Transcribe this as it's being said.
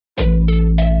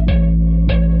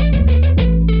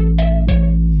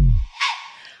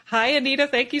Hi, Anita.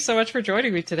 Thank you so much for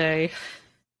joining me today.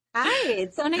 Hi,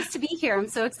 it's so nice to be here. I'm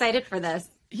so excited for this.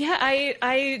 Yeah,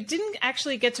 I didn't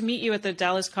actually get to meet you at the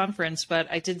Dallas conference, but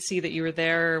I did see that you were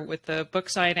there with the book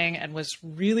signing and was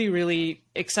really, really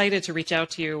excited to reach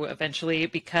out to you eventually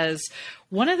because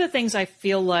one of the things I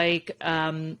feel like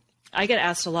I get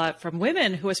asked a lot from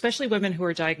women who, especially women who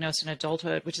are diagnosed in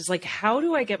adulthood, which is like, how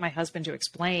do I get my husband to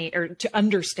explain or to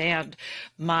understand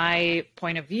my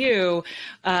point of view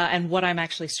and what I'm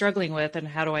actually struggling with, and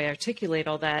how do I articulate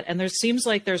all that? And there seems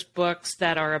like there's books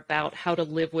that are about how to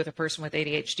live with a person with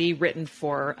ADHD written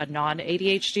for a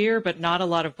non-ADHDer, but not a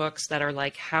lot of books that are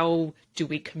like, how do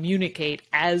we communicate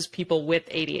as people with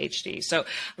ADHD? So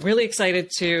I'm really excited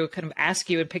to kind of ask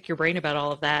you and pick your brain about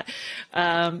all of that.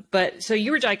 But so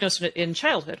you were diagnosed in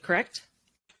childhood, correct?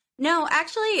 No,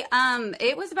 actually,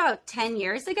 it was about 10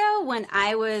 years ago when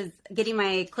I was getting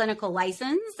my clinical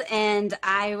license and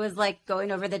I was like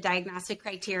going over the diagnostic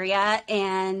criteria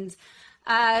and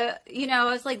I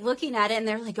was like looking at it and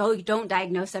they're like, oh, you don't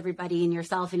diagnose everybody and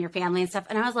yourself and your family and stuff.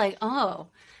 And I was like, oh,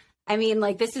 I mean,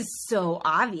 like, this is so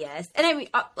obvious. And I mean,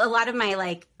 a lot of my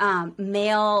like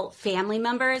male family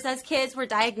members as kids were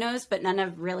diagnosed, but none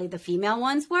of really the female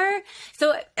ones were.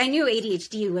 So I knew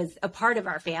ADHD was a part of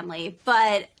our family,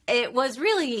 but it was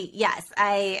really, yes,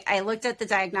 I looked at the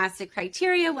diagnostic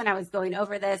criteria when I was going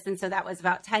over this. And so that was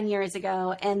about 10 years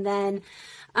ago. And then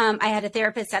I had a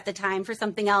therapist at the time for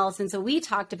something else. And so we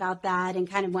talked about that and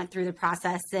kind of went through the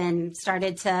process and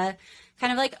started to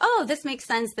kind of like, oh, this makes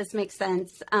sense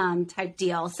type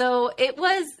deal. So it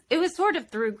was sort of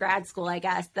through grad school, I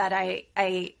guess, that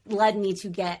I led me to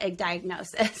get a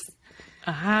diagnosis.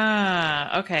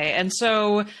 Okay. And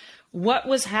so what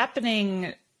was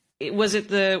happening? Was it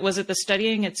the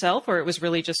studying itself, or it was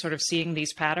really just sort of seeing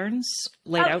these patterns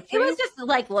laid out for you? It was just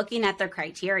like looking at the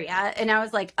criteria, and I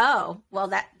was like, oh,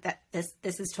 well, this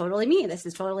is totally me. This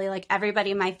is totally like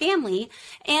everybody in my family.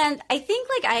 And I think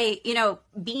like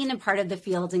being a part of the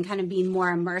field and kind of being more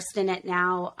immersed in it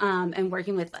now, and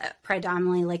working with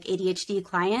predominantly like ADHD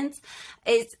clients,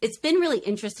 it's been really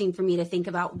interesting for me to think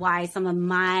about why some of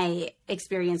my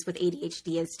experience with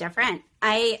ADHD is different.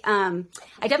 I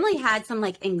definitely had some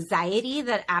like anxiety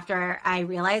that after I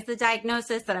realized the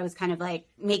diagnosis that I was kind of like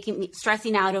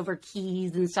stressing out over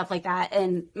keys and stuff like that.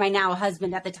 And my now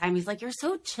husband at the time, he's like, you're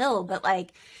so chill, but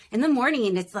like in the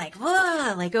morning, it's like,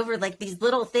 whoa, like over like these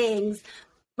little things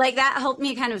like that helped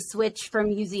me kind of switch from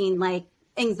using like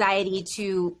anxiety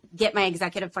to get my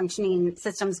executive functioning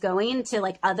systems going to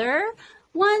like other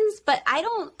ones. But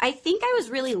I think I was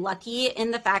really lucky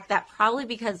in the fact that probably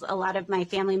because a lot of my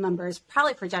family members,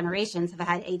 probably for generations, have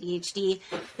had ADHD,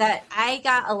 that I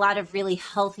got a lot of really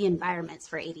healthy environments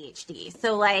for ADHD.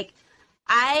 So like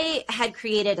I had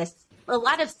created a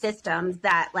lot of systems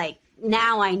that like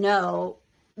now I know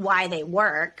why they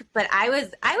work, but I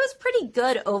was pretty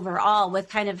good overall with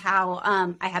kind of how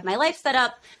I had my life set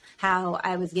up, how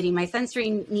I was getting my sensory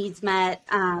needs met,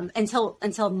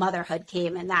 until motherhood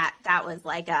came. And that was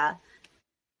like a,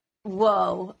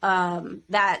 whoa,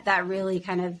 that really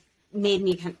kind of made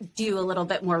me do a little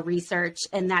bit more research.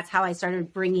 And that's how I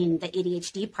started bringing the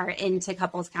ADHD part into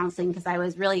couples counseling, because I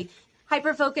was really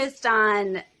hyper-focused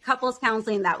on couples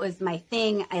counseling. That was my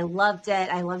thing. I loved it.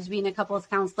 I loved being a couples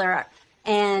counselor.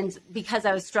 And because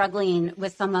I was struggling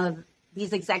with some of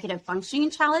these executive functioning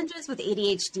challenges with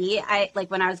ADHD, I like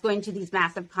when I was going to these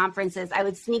massive conferences, I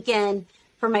would sneak in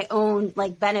for my own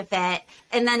like benefit.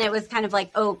 And then it was kind of like,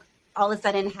 oh, all of a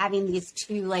sudden having these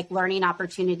two like learning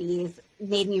opportunities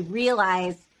made me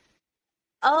realize,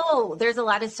 oh, there's a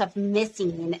lot of stuff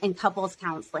missing in couples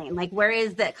counseling. Like, where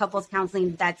is the couples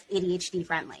counseling that's ADHD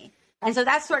friendly? And so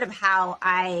that's sort of how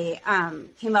I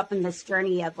came up in this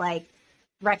journey of like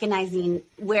recognizing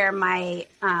where my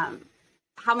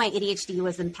how my ADHD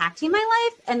was impacting my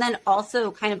life. And then also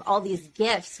kind of all these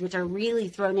gifts, which are really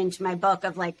thrown into my book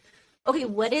of like, okay,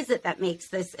 what is it that makes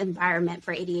this environment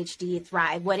for ADHD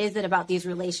thrive? What is it about these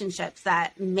relationships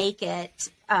that make it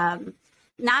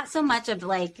not so much of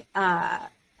like,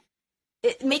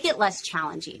 make it less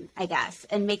challenging, I guess,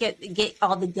 and make it get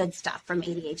all the good stuff from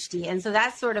ADHD. And so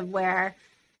that's sort of where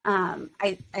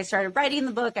I started writing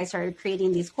the book. I started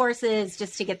creating these courses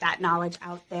just to get that knowledge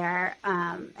out there.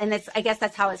 And I guess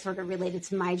that's how it sort of related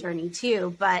to my journey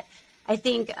too. But I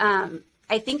think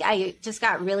I just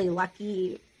got really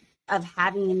lucky of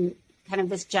having kind of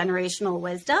this generational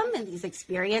wisdom and these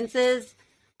experiences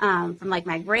from like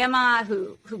my grandma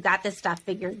who got this stuff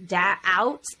figured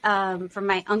out, from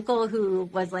my uncle who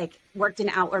was like worked in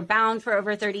Outward Bound for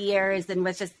over 30 years and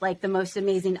was just like the most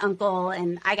amazing uncle.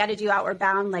 And I got to do Outward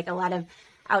Bound like a lot of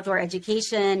outdoor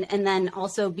education. And then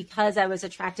also because I was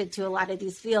attracted to a lot of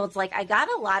these fields, like I got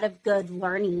a lot of good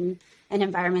learning and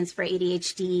environments for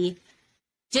ADHD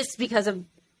just because of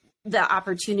the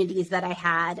opportunities that I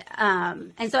had.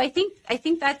 And so I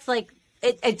think that's like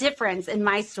a difference in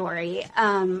my story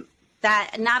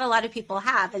that not a lot of people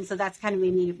have. And so that's kind of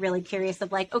made me really curious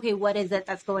of like, okay, what is it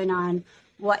that's going on?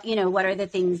 What are the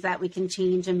things that we can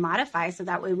change and modify so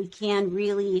that way we can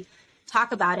really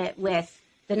talk about it with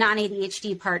the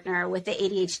non-ADHD partner, with the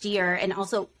ADHDer, and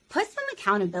also put some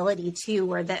accountability to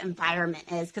where the environment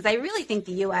is. Because I really think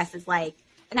the U.S. is like,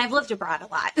 and I've lived abroad a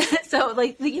lot, so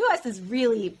like the U.S. is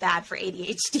really bad for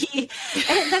ADHD,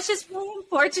 and that's just really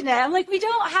unfortunate. I'm like, we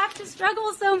don't have to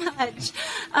struggle so much,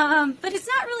 but it's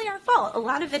not really our fault. A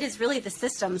lot of it is really the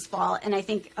system's fault, and I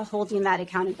think holding that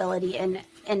accountability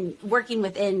and working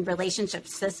within relationship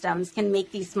systems can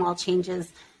make these small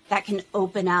changes that can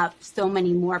open up so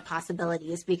many more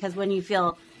possibilities. Because when you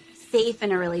feel safe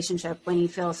in a relationship, when you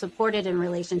feel supported in a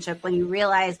relationship, when you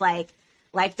realize like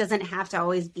life doesn't have to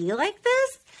always be like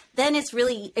this, then it's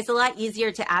a lot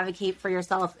easier to advocate for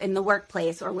yourself in the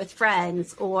workplace or with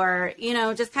friends, or,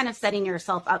 just kind of setting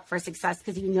yourself up for success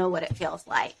because you know what it feels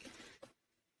like.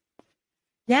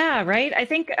 Yeah, right. I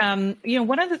think,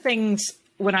 one of the things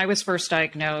when I was first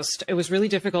diagnosed, it was really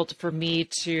difficult for me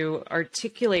to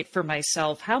articulate for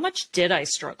myself how much did I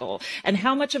struggle and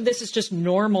how much of this is just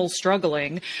normal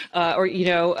struggling,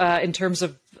 in terms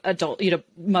of adult,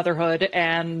 motherhood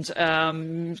and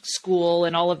school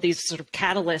and all of these sort of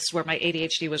catalysts where my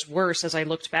ADHD was worse as I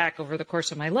looked back over the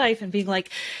course of my life, and being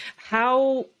like,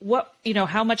 how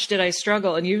much did I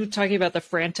struggle? And you talking about the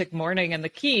frantic morning and the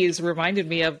keys reminded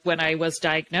me of when I was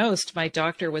diagnosed, my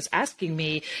doctor was asking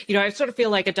me, I sort of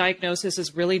feel like a diagnosis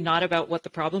is really not about what the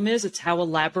problem is. It's how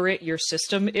elaborate your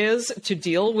system is to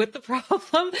deal with the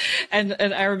problem. And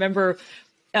I remember,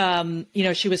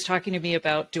 she was talking to me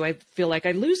about, do I feel like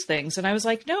I lose things? And I was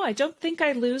like, no, I don't think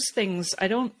I lose things. I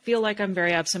don't feel like I'm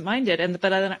very absent-minded. But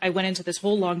then I went into this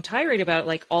whole long tirade about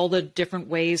like all the different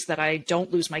ways that I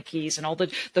don't lose my keys and all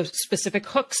the specific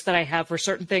hooks that I have for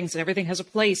certain things, and everything has a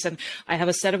place. And I have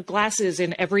a set of glasses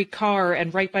in every car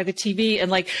and right by the TV. And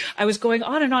like, I was going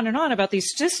on and on and on about these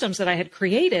systems that I had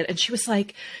created. And she was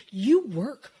like, you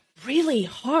work really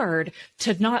hard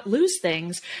to not lose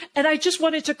things. And I just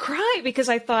wanted to cry because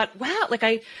I thought, wow,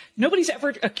 like nobody's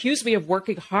ever accused me of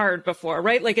working hard before,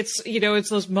 right? Like it's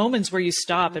those moments where you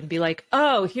stop and be like,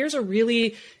 oh, here's a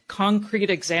really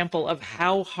concrete example of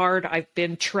how hard I've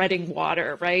been treading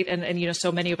water, right? And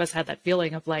so many of us had that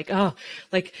feeling of like, oh,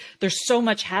 like there's so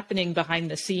much happening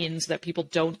behind the scenes that people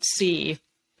don't see.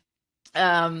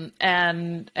 And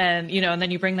then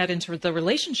you bring that into the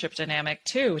relationship dynamic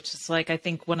too, which is like, I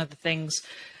think one of the things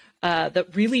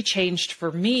that really changed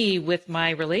for me with my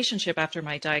relationship after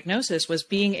my diagnosis was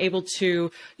being able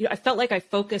to, I felt like I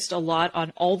focused a lot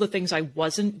on all the things I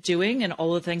wasn't doing and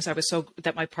all the things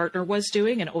that my partner was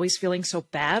doing, and always feeling so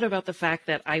bad about the fact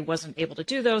that I wasn't able to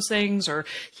do those things, or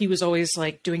he was always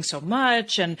like doing so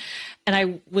much. And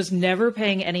I was never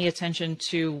paying any attention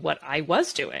to what I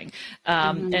was doing.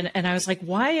 And I was like,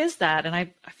 why is that? And I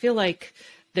feel like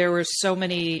there were so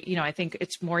many, I think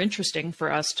it's more interesting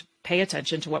for us to pay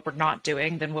attention to what we're not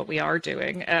doing than what we are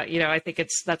doing. I think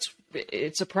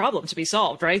it's a problem to be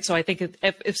solved, right? So I think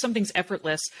if something's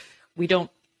effortless, we don't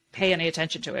pay any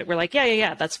attention to it. We're like,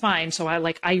 yeah, that's fine. So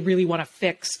I really want to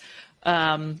fix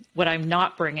what I'm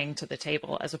not bringing to the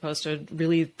table, as opposed to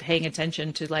really paying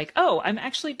attention to like, oh, I'm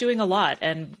actually doing a lot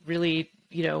and really,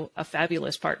 a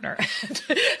fabulous partner.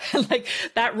 And like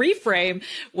that reframe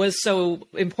was so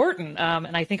important.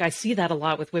 And I think I see that a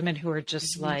lot with women who are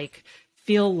just like,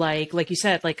 feel like you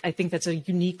said, like, I think that's a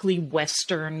uniquely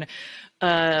Western,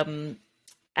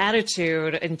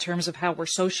 attitude in terms of how we're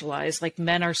socialized. Like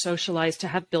men are socialized to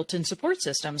have built-in support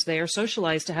systems. They are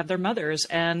socialized to have their mothers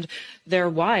and their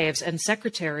wives and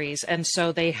secretaries. And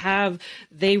so they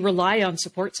rely on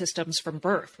support systems from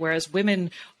birth, whereas women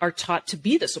are taught to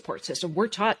be the support system. We're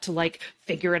taught to like,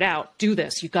 figure it out, do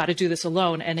this, you got to do this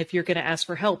alone. And if you're going to ask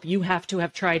for help, you have to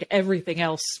have tried everything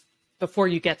else before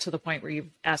you get to the point where you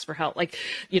ask for help. Like,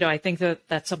 I think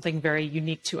that's something very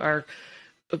unique to our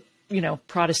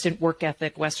Protestant work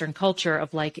ethic, Western culture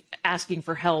of like asking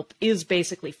for help is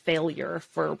basically failure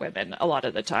for women a lot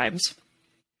of the times.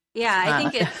 Yeah, I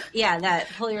think that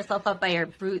pull yourself up by your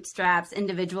bootstraps,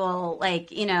 individual, like,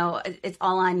 it's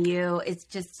all on you. It's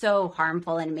just so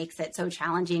harmful and makes it so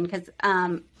challenging because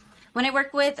when I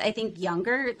work with, I think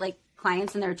younger, like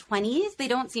clients in their 20s, they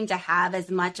don't seem to have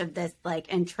as much of this like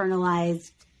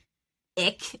internalized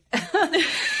ick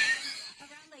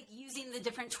the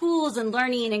different tools and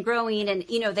learning and growing. And,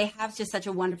 you know, they have just such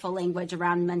a wonderful language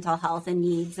around mental health and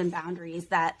needs and boundaries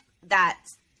that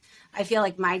I feel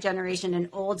like my generation and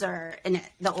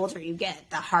the older you get,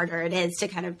 the harder it is to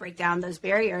kind of break down those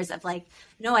barriers of like,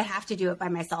 no, I have to do it by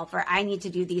myself, or I need to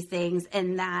do these things.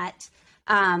 And that,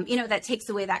 you know, that takes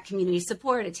away that community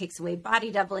support. It takes away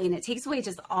body doubling. It takes away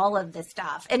just all of this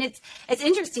stuff. And it's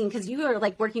interesting because you are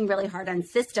like working really hard on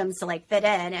systems to like fit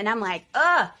in. And I'm like,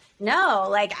 no,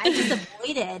 like I just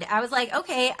avoided. I was like,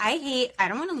 okay, I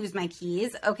don't want to lose my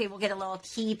keys. Okay, we'll get a little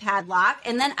keypad lock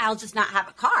and then I'll just not have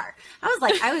a car.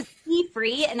 I was key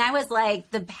free and I was like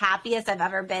the happiest I've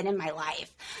ever been in my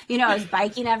life. You know, I was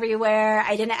biking everywhere.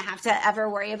 I didn't have to ever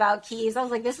worry about keys. I was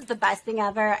like, this is the best thing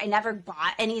ever. I never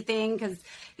bought anything because,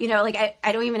 you know, like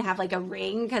I don't even have like a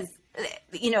ring because,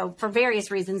 you know, for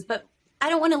various reasons, but I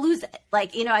don't want to lose it.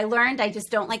 Like, you know, I learned I just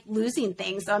don't like losing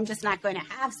things. So I'm just not going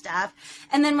to have stuff.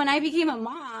 And then when I became a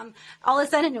mom, all of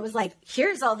a sudden it was like,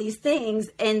 here's all these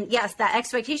things. And yes, that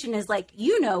expectation is like,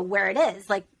 you know where it is.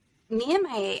 Like me and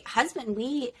my husband,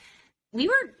 we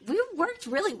worked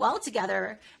really well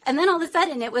together. And then all of a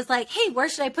sudden it was like, hey, where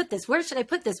should I put this? Where should I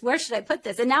put this? Where should I put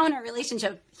this? And now in our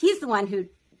relationship, he's the one who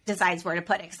decides where to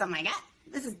put it. Cause I'm like,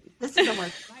 this isn't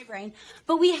working in my brain.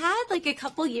 But we had like a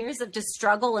couple years of just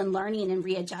struggle and learning and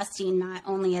readjusting, not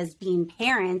only as being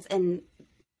parents, and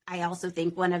I also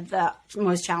think one of the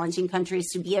most challenging countries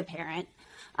to be a parent,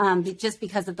 just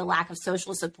because of the lack of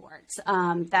social support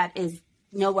that is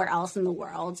nowhere else in the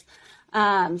world.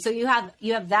 So you have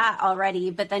that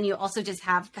already, but then you also just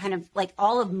have kind of like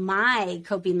all of my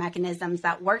coping mechanisms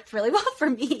that worked really well for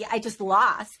me. I just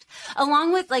lost,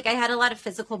 along with like I had a lot of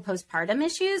physical postpartum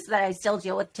issues that I still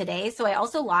deal with today. So I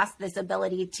also lost this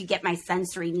ability to get my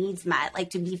sensory needs met,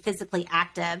 like to be physically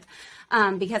active,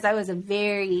 because I was a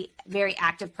very, very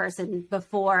active person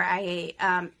before I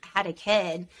had a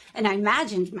kid. And I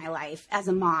imagined my life as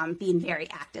a mom being very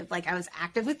active. Like I was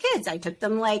active with kids. I took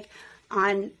them like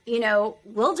on, you know,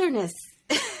 wilderness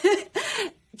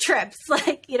trips.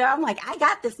 Like, you know, I'm like, I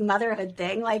got this motherhood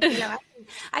thing. Like, you know,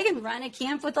 I can run a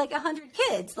camp with like 100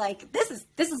 kids. Like this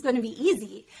is going to be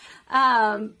easy.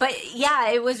 But yeah,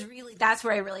 it was really, that's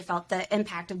where I really felt the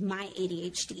impact of my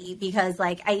ADHD, because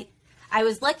like I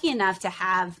was lucky enough to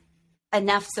have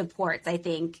enough supports, I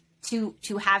think,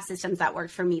 to have systems that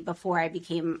worked for me before I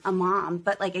became a mom.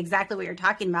 But like exactly what you're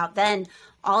talking about, then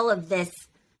all of this,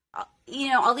 you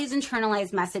know, all these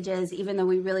internalized messages, even though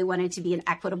we really wanted to be an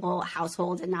equitable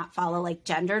household and not follow like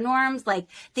gender norms, like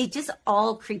they just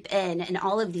all creep in and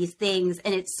all of these things.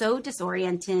 And it's so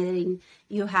disorienting.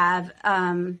 You have,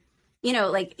 you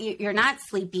know, like you're not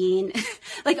sleeping,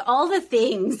 like all the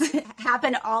things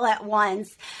happen all at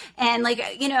once. And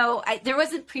like, you know, there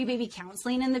wasn't pre-baby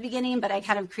counseling in the beginning, but I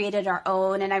kind of created our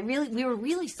own. And we were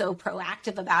really so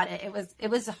proactive about it. It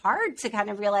was hard to kind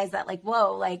of realize that like,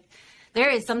 whoa, like, there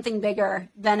is something bigger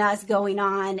than us going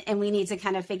on and we need to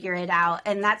kind of figure it out.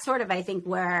 And that's sort of, I think,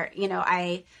 where, you know,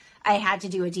 I had to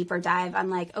do a deeper dive on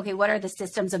like, okay, what are the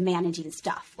systems of managing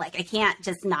stuff? Like, I can't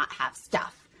just not have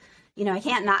stuff. You know, I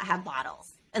can't not have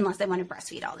bottles unless I want to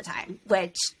breastfeed all the time,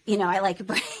 which, you know, I like a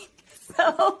break.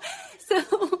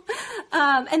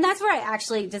 And that's where I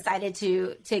actually decided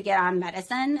to get on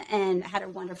medicine and had a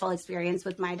wonderful experience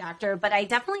with my doctor. But I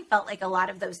definitely felt like a lot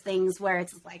of those things where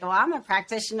it's like, oh, I'm a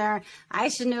practitioner. I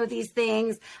should know these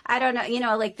things. I don't know, you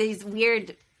know, like these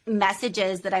weird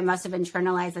messages that I must have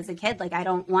internalized as a kid. Like, I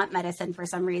don't want medicine for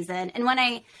some reason. And when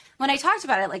I talked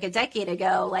about it like a decade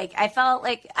ago, like I felt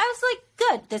like I was like,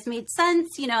 good, this made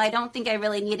sense. You know, I don't think I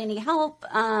really need any help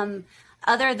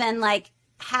other than like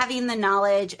having the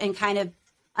knowledge and kind of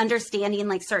understanding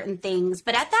like certain things.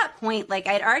 But at that point, like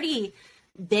I've already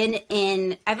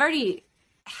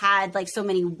had like so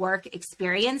many work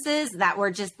experiences that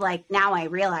were just like, now I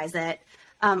realize it,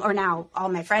 or now all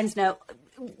my friends know,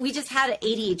 we just had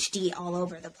ADHD all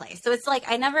over the place. So it's like,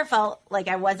 I never felt like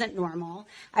I wasn't normal.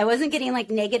 I wasn't getting like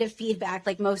negative feedback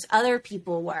like most other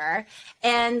people were.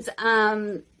 And,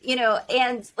 you know,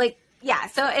 and like, yeah.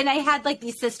 So, and I had like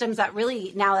these systems that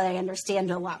really, now that I understand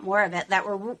a lot more of it, that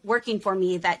were working for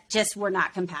me that just were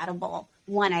not compatible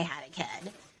when I had a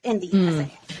kid in the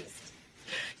USA.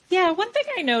 Yeah, one thing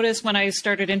I noticed when I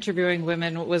started interviewing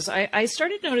women was I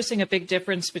started noticing a big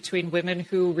difference between women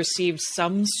who received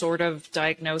some sort of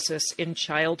diagnosis in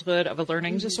childhood of a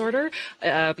learning disorder,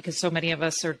 because so many of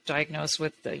us are diagnosed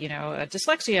with, you know,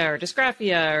 dyslexia or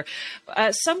dysgraphia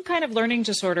or some kind of learning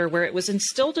disorder where it was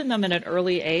instilled in them at an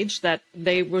early age that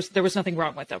there was nothing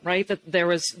wrong with them, right?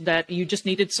 That you just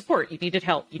needed support, you needed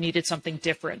help, you needed something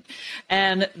different.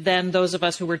 And then those of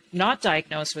us who were not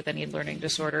diagnosed with any learning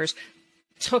disorders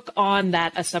took on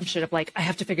that assumption of like, I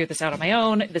have to figure this out on my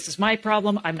own. This is my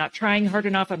problem. I'm not trying hard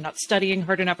enough. I'm not studying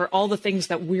hard enough, or all the things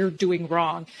that we're doing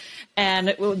wrong.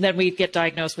 And then we get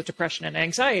diagnosed with depression and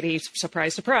anxiety.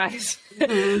 Surprise, surprise.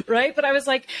 Mm-hmm. Right. But I was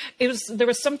like, there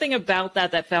was something about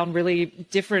that found really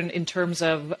different in terms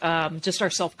of just our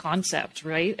self-concept,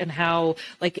 right? And how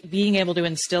like being able to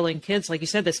instill in kids, like you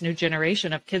said, this new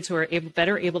generation of kids who are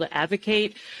better able to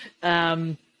advocate.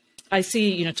 I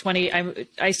see,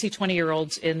 I see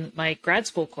 20-year-olds in my grad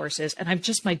school courses, and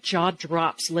my jaw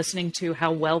drops listening to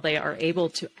how well they are able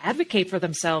to advocate for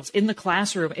themselves in the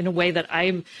classroom in a way that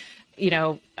I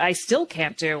still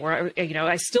can't do, or,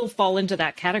 I still fall into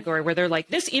that category where they're like,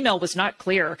 this email was not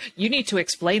clear. You need to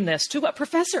explain this to a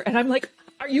professor. And I'm like,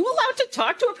 are you allowed to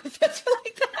talk to a professor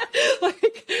like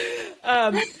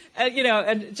that?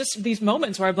 And just these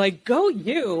moments where I'm like, go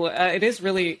you.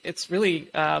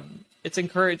 It's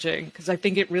encouraging, because I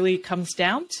think it really comes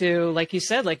down to, like you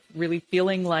said, like really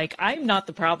feeling like I'm not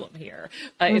the problem here.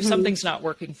 If something's not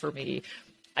working for me,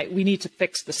 we need to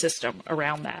fix the system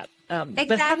around that.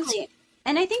 Exactly.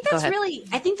 And I think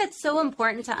that's so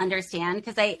important to understand,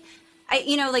 because I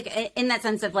like in that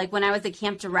sense of like when I was a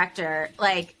camp director,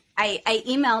 like I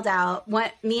emailed out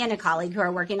me and a colleague who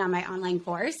are working on my online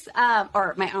course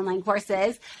or my online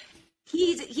courses.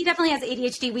 He definitely has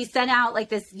ADHD. We sent out like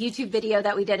this YouTube video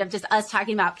that we did of just us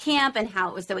talking about camp and how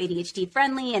it was so ADHD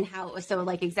friendly and how it was so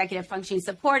like executive functioning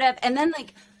supportive. And then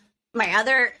like my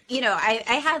other,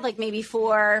 I had like maybe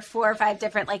four or five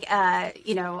different like,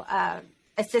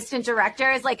 assistant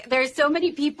directors. Like there's so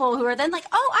many people who are then like,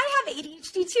 oh, I have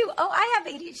ADHD too. Oh, I have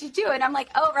ADHD too. And I'm like,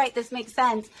 oh, right, this makes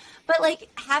sense. But like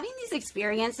having these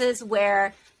experiences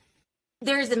where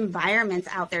there's environments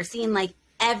out there, seeing like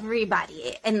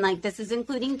everybody, and like this is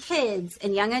including kids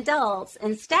and young adults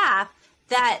and staff,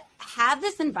 that have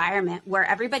this environment where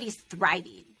everybody's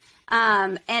thriving.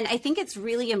 And I think it's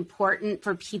really important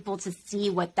for people to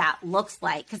see what that looks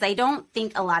like, because I don't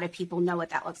think a lot of people know what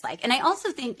that looks like. And I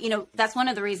also think, that's one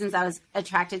of the reasons I was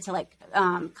attracted to like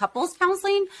couples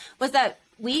counseling, was that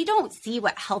we don't see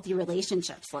what healthy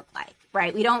relationships look like,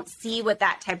 right? We don't see what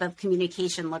that type of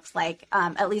communication looks like,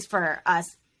 at least for us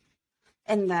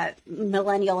in the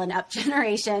millennial and up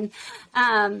generation.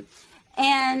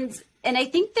 And I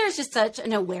think there's just such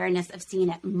an awareness of seeing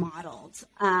it modeled,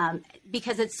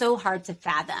 because it's so hard to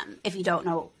fathom if you don't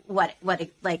know what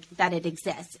it, like that it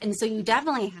exists. And so you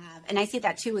definitely have, and I see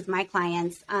that too with my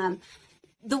clients,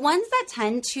 the ones that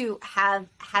tend to have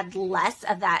had less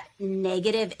of that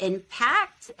negative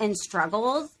impact and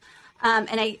struggles. And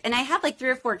I have like 3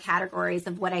 or 4 categories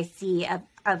of what I see of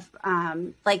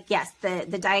like, yes,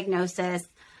 the diagnosis.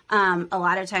 A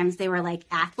lot of times they were like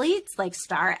athletes, like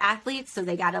star athletes. So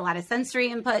they got a lot of sensory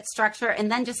input, structure,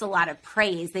 and then just a lot of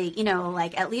praise. They,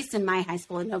 like at least in my high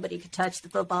school, nobody could touch the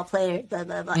football player, blah,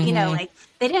 blah, blah. Mm-hmm. Like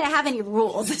they didn't have any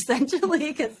rules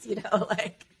essentially, because,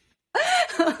 like,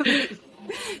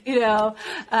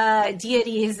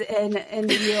 deities in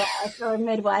the U.S. or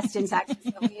Midwest and Texas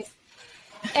at least.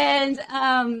 And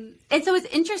so it's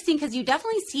interesting, because you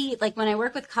definitely see, like when I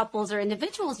work with couples or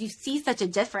individuals, you see such a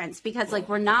difference, because like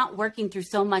we're not working through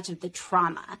so much of the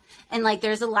trauma, and like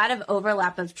there's a lot of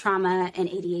overlap of trauma and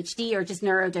ADHD or just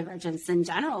neurodivergence in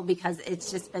general, because it's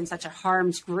just been such a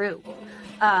harmed group,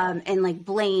 and like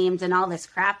blamed and all this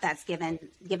crap that's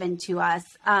given to us.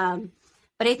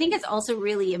 But I think it's also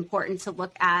really important to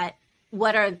look at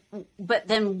but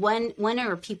then when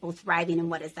are people thriving,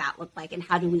 and what does that look like, and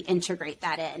how do we integrate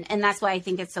that in? And that's why I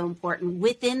think it's so important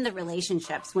within the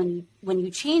relationships, when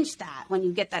you change that, when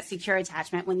you get that secure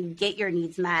attachment, when you get your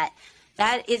needs met,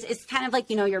 that is, it's kind of like,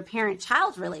 your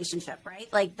parent-child relationship, right?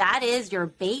 Like that is your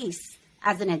base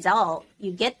as an adult.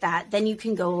 You get that, then you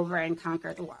can go over and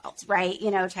conquer the world, right?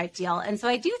 Type deal. And so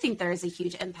I do think there is a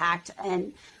huge impact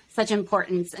and such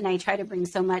importance. And I try to bring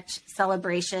so much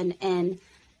celebration and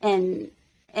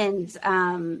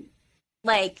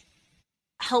like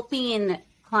helping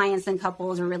clients and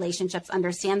couples or relationships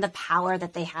understand the power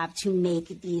that they have to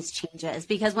make these changes.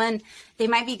 Because when they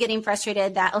might be getting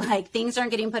frustrated that like things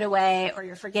aren't getting put away, or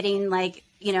you're forgetting like,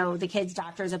 the kids'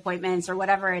 doctor's appointments or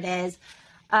whatever it is,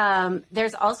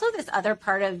 there's also this other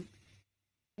part of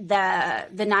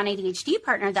the non-ADHD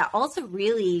partner that also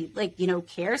really like,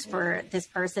 cares for this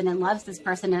person and loves this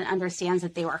person and understands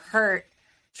that they were hurt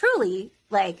truly,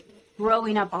 like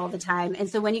growing up all the time. And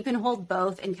so when you can hold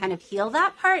both and kind of heal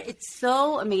that part, it's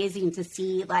so amazing to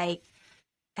see like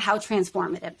how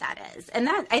transformative that is. And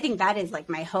that, I think that is like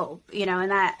my hope,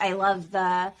 and that I love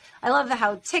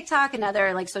how TikTok and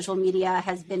other like social media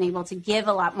has been able to give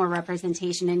a lot more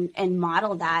representation and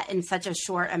model that in such a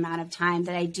short amount of time,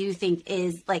 that I do think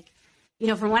is like,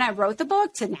 from when I wrote the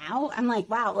book to now, I'm like,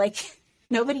 wow, like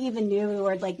nobody even knew the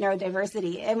word like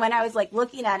neurodiversity. And when I was like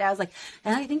looking at it, I was like,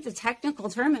 I think the technical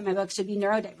term in my book should be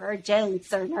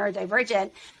neurodivergence or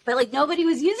neurodivergent, but like nobody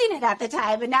was using it at the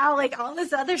time. And now like all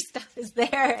this other stuff is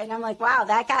there. And I'm like, wow,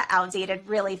 that got outdated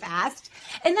really fast.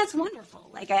 And that's wonderful.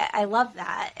 Like, I love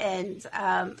that. And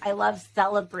I love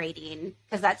celebrating,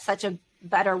 because that's such a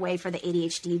better way for the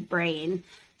ADHD brain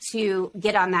to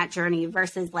get on that journey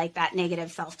versus like that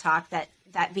negative self-talk that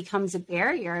becomes a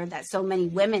barrier that so many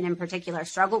women in particular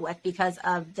struggle with because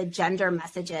of the gender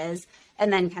messages,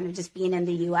 and then kind of just being in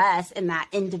the US and that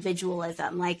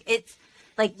individualism. Like, it's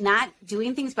like not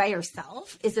doing things by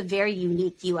yourself is a very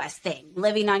unique US thing.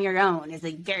 Living on your own is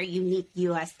a very unique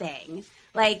US thing.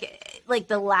 Like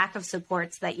the lack of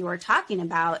supports that you were talking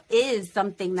about is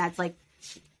something that's like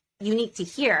unique to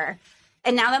here.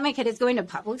 And now that my kid is going to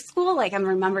public school, like I'm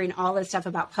remembering all this stuff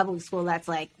about public school. That's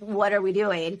like, what are we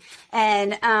doing?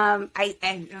 And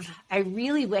I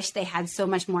really wish they had so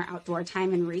much more outdoor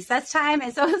time and recess time.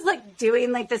 And so I was like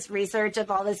doing like this research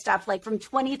of all this stuff, like from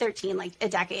 2013, like a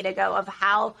decade ago, of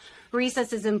how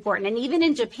recess is important. And even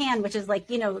in Japan, which is like,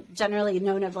 generally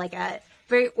known of like a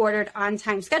very ordered on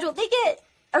time schedule, they get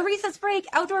a recess break,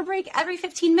 outdoor break every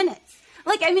 15 minutes.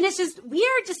 Like, I mean, it's just, we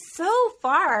are just so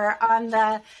far on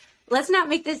the, let's not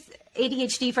make this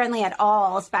ADHD friendly at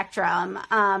all spectrum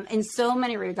in so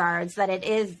many regards that it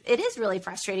is really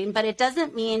frustrating, but it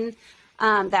doesn't mean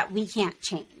that we can't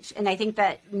change. And I think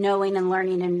that knowing and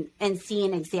learning and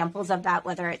seeing examples of that,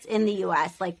 whether it's in the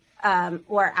US, like,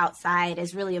 or outside,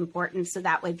 is really important. So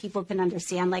that way people can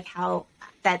understand like how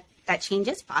that change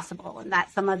is possible, and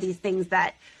that some of these things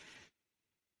that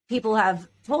people have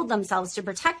told themselves to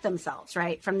protect themselves,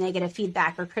 right, from negative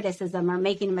feedback or criticism or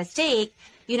making a mistake,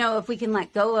 if we can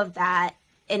let go of that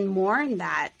and mourn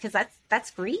that, because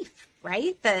that's grief,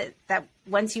 right? That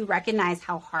once you recognize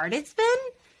how hard it's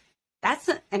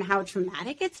been, and how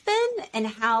traumatic it's been, and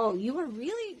how you were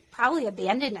really probably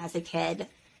abandoned as a kid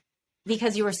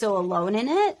because you were so alone in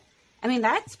it. I mean,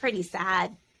 that's pretty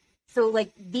sad. So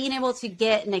like being able to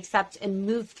get and accept and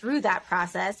move through that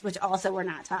process, which also we're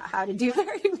not taught how to do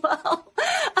very well,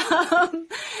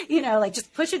 like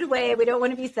just push it away. We don't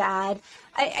want to be sad.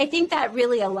 I think that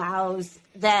really allows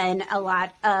then a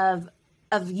lot of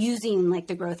using like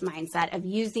the growth mindset, of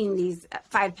using these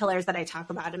 5 pillars that I talk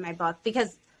about in my book,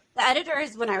 because the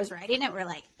editors, when I was writing it, were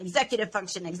like executive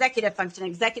function, executive function,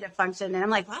 executive function. And I'm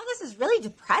like, wow, this is really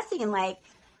depressing. Like,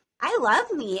 I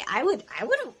love me. I would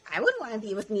want to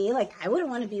be with me. Like, I wouldn't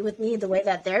want to be with me the way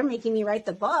that they're making me write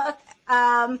the book. So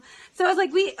I was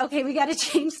like, we got to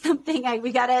change something.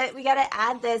 We got to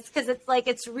add this, because it's like,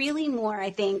 it's really more, I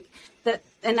think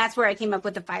and that's where I came up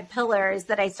with the 5 pillars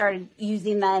that I started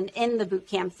using then in the boot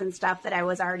camps and stuff that I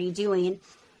was already doing.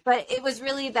 But it was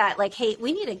really that like, hey,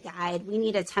 we need a guide. We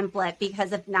need a template,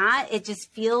 because if not, it just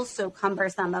feels so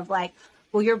cumbersome of like,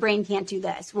 well, your brain can't do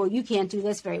this. Well, you can't do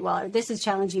this very well, or this is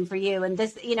challenging for you. And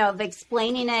this, of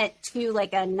explaining it to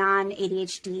like a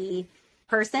non-ADHD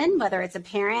person, whether it's a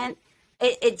parent,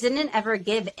 it didn't ever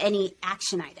give any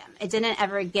action item. It didn't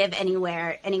ever give any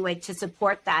way to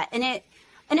support that. And it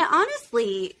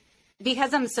honestly,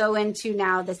 because I'm so into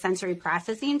now the sensory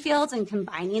processing fields and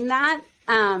combining that,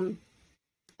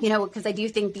 because I do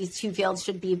think these 2 fields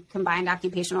should be combined,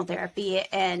 occupational therapy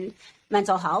and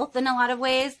mental health in a lot of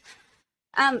ways.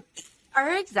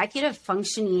 Our executive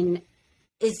functioning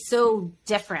is so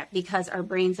different because our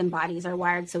brains and bodies are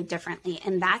wired so differently.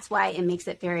 And that's why it makes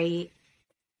it very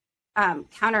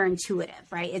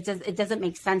counterintuitive, right? It doesn't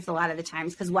make sense a lot of the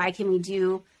times, because why can we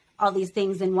do all these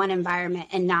things in one environment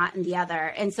and not in the other?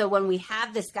 And so when we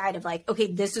have this guide of like, okay,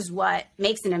 this is what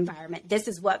makes an environment, this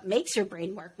is what makes your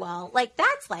brain work well, like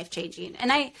that's life-changing.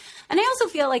 And I also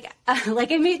feel like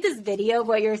I made this video of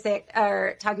what you're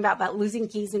talking about losing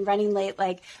keys and running late.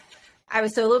 Like, I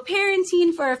was solo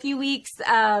parenting for a few weeks,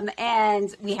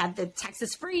 and we had the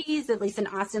Texas freeze, at least in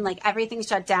Austin, like everything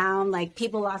shut down, like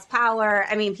people lost power.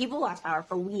 I mean, people lost power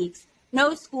for weeks,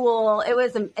 no school. It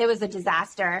was a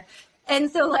disaster.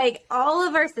 And so like all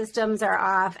of our systems are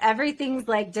off. Everything's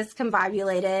like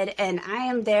discombobulated, and I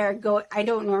am there. I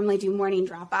don't normally do morning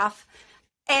drop off.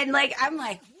 And like, I'm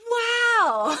like,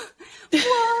 wow, whoa,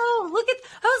 I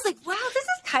was like, wow, this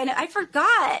is I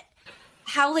forgot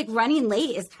how like running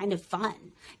late is kind of fun,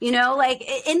 like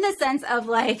in the sense of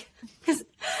like, because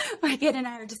my kid and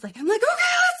I are just like, I'm like, okay,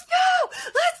 let's go,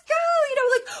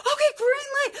 like, okay, green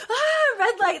light,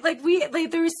 red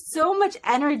light. There was so much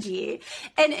energy.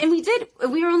 And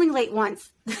we were only late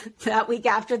once that week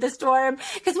after the storm,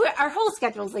 because our whole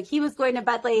schedules, like he was going to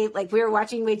bed late, like we were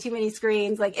watching way too many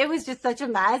screens. Like it was just such a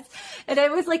mess. And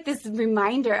it was like this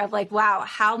reminder of like, wow,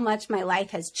 how much my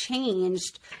life has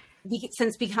changed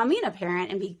since becoming a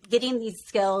parent and getting these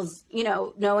skills, you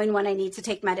know, knowing when I need to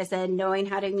take medicine, knowing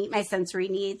how to meet my sensory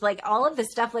needs, like all of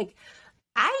this stuff. Like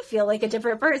I feel like a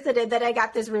different person, and then I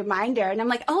got this reminder and I'm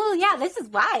like, oh yeah, this is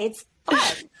why it's fun.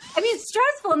 I mean, it's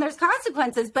stressful and there's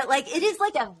consequences, but like it is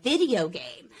like a video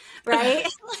game, right?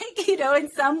 Like, you know,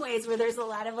 in some ways where there's a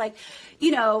lot of like,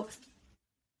 you know,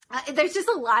 there's just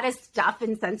a lot of stuff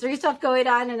and sensory stuff going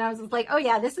on. And I was just like, oh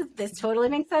yeah, this totally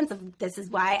makes sense. This is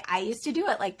why I used to do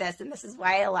it like this. And this is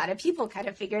why a lot of people kind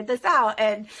of figured this out.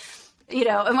 And, you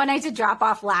know, and when I did drop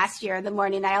off last year in the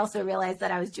morning, I also realized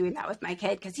that I was doing that with my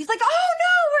kid, because he's like, oh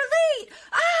no, we're late.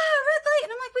 Red light.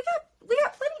 And I'm like, we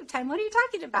got plenty of time. What are you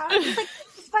talking about? And he's like,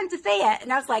 it's fun to say it.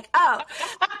 And I was like, oh,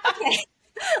 okay.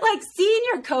 Like seeing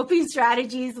your coping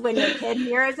strategies when your kid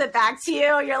mirrors it back to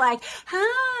you, you're like, all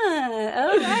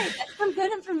right, that's some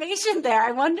good information there.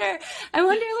 I wonder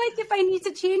like if I need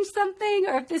to change something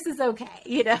or if this is okay,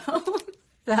 you know?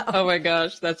 So. Oh my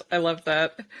gosh, I love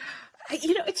that.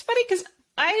 You know, it's funny because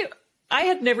I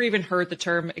had never even heard the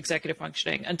term executive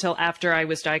functioning until after I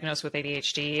was diagnosed with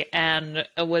ADHD and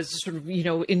was sort of, you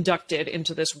know, inducted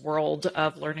into this world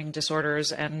of learning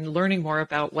disorders and learning more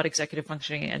about what executive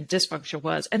functioning and dysfunction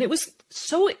was. And it was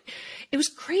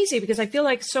crazy because I feel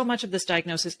like so much of this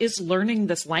diagnosis is learning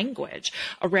this language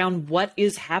around what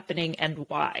is happening and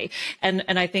why. And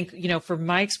I think, you know, from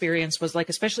my experience was like,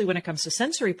 especially when it comes to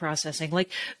sensory processing,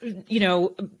 like, you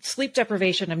know, sleep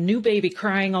deprivation, a new baby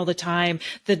crying all the time,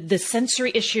 the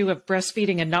sensory issue of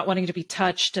breastfeeding and not wanting to be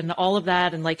touched and all of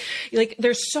that. And like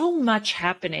there's so much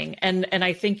happening. And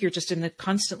I think you're just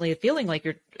constantly feeling like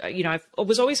you're, you know, I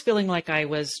was always feeling like I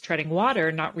was treading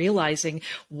water, not realizing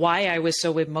why I was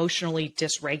so emotionally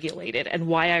dysregulated and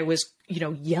why I was, you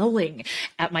know, yelling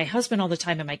at my husband all the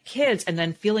time and my kids, and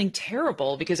then feeling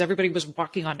terrible because everybody was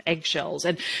walking on eggshells.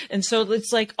 And so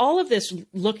it's like all of this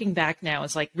looking back now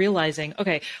is like realizing,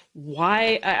 okay,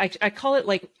 why I call it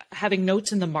like having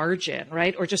notes in the margin,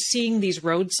 right? Or just seeing these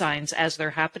road signs as they're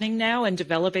happening now and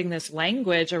developing this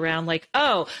language around like,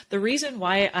 oh, the reason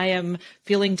why I am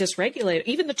feeling dysregulated,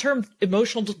 even the term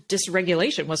emotional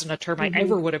dysregulation wasn't a term I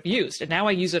ever would have used. And now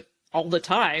I use it all the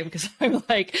time because I'm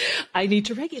like, I need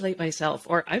to regulate myself,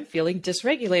 or I'm feeling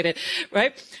dysregulated,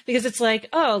 right? Because it's like,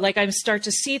 oh, like I start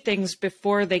to see things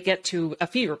before they get to a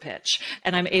fever pitch,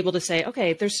 and I'm able to say,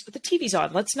 okay, the TV's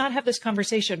on. Let's not have this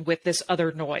conversation with this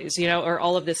other noise, you know, or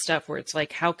all of this stuff where it's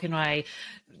like, how can I,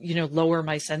 you know, lower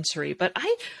my sensory? But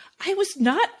I was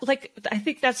not like, I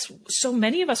think that's so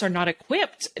many of us are not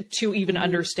equipped to even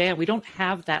understand. We don't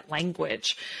have that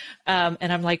language. And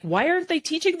I'm like, why aren't they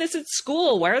teaching this at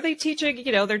school? Why are they teaching,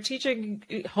 you know, they're teaching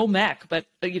home ec, but,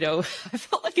 you know, I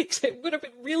felt like it would have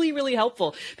been really, really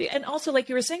helpful. And also, like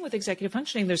you were saying with executive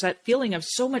functioning, there's that feeling of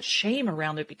so much shame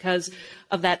around it because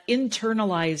of that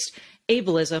internalized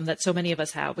ableism that so many of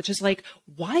us have, which is like,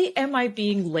 why am I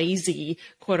being lazy,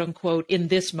 quote unquote, in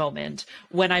this moment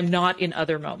when I'm not in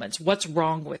other moments? What's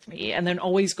wrong with me? And then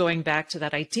always going back to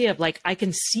that idea of like, I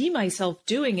can see myself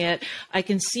doing it. I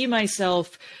can see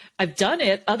myself, I've done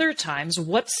it other times.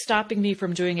 What's stopping me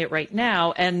from doing it right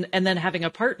now? And then having a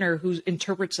partner who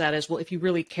interprets that as, well, if you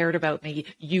really cared about me,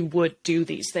 you would do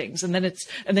these things. And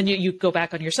then you go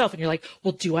back on yourself and you're like,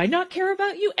 well, do I not care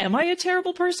about you? Am I a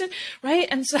terrible person? Right.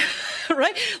 And so,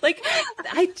 right. Like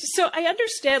I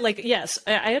understand, like, yes,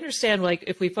 I understand, like,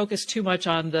 if we focus too much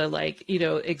on the, like, you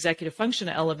know, executive function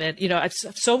element, you know, I've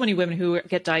so many women who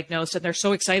get diagnosed and they're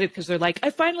so excited because they're like, I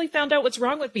finally found out what's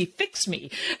wrong with me. Fix me.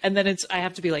 And then I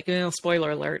have to be like,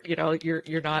 spoiler alert, you know,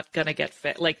 you're not going to get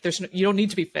fit. Like you don't need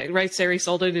to be fixed, right? Sari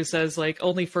Solden, who says like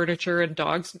only furniture and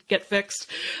dogs get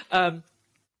fixed. But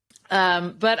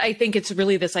I think it's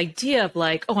really this idea of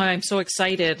like, oh, I'm so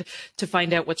excited to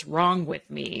find out what's wrong with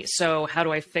me. So how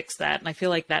do I fix that? And I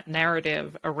feel like that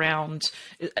narrative around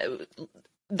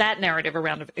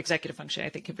executive function, I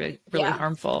think, can be really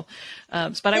harmful.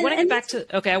 But I want to get back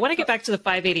to, I want to get back to the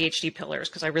 5 ADHD pillars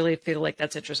because I really feel like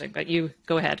that's interesting, but you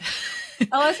go ahead.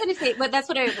 I was going to say, but that's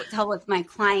what I tell with my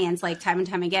clients, like time and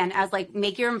time again. I was like,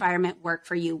 make your environment work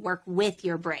for you, work with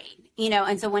your brain, you know?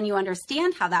 And so when you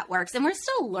understand how that works, and we're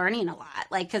still learning a lot,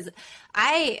 like, cause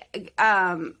I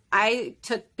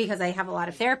took, because I have a lot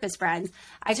of therapist friends,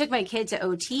 I took my kid to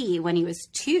OT when he was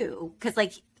 2. Cause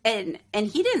like, and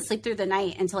he didn't sleep through the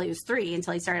night until he was 3,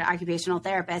 until he started occupational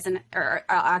therapist or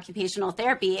occupational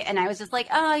therapy. And I was just like,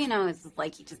 oh, it's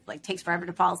like he just like takes forever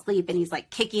to fall asleep, and he's like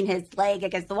kicking his leg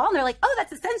against the wall. And they're like, oh,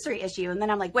 that's a sensory issue. And then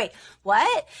I'm like, wait,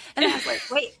 what? And I was like,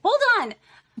 wait, hold on.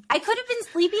 I could have been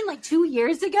sleeping like 2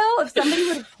 years ago if somebody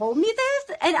would have told me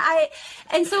this.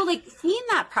 And so like seeing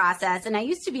that process, and I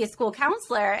used to be a school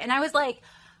counselor, and I was like,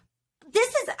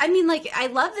 I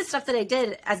love the stuff that I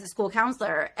did as a school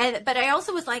counselor. But I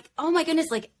also was like, oh my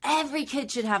goodness, like every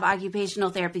kid should have occupational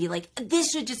therapy. Like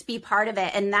this should just be part of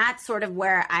it. And that's sort of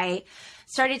where I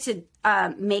started to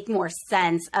make more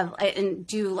sense of and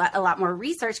do a lot more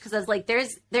research, because I was like,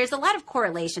 there's a lot of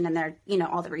correlation in there.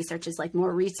 All the research is like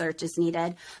more research is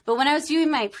needed. But when I was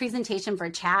doing my presentation for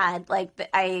Chad, like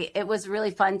it was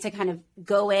really fun to kind of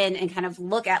go in and kind of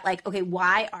look at like, okay,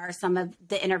 why are some of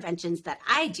the interventions that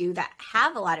I do that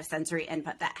have a lot of sensory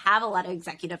input, that have a lot of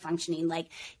executive functioning, like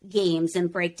games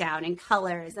and breakdown and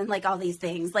colors and like all these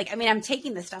things. Like, I'm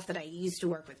taking the stuff that I used to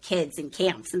work with kids in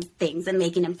camps and things and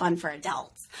making them fun for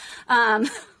adults.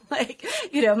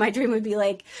 My dream would be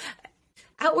like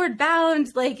Outward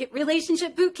Bound, like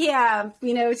Relationship Bootcamp,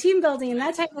 team building,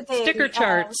 that type of thing. Sticker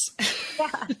charts.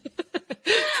 Yeah.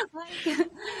 Like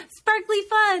sparkly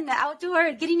fun,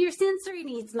 outdoor, getting your sensory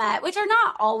needs met, which are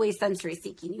not always sensory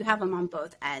seeking. You have them on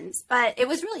both ends. But it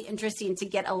was really interesting to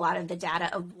get a lot of the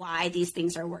data of why these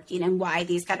things are working and why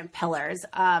these kind of pillars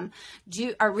are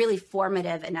really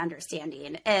formative in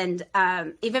understanding. And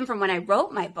even from when I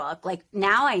wrote my book, like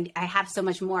now I have so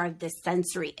much more of this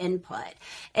sensory input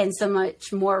and so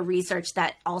much more research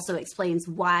that also explains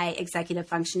why executive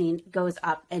functioning goes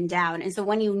up and down. And so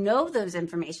when you know that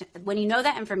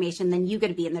information, then you get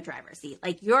to be in the driver's seat.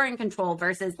 Like you're in control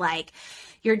versus like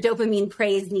your dopamine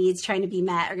praise needs trying to be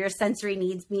met or your sensory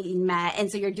needs being met. And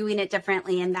so you're doing it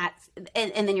differently. And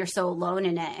then you're so alone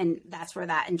in it. And that's where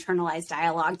that internalized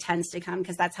dialogue tends to come,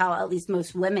 because that's how at least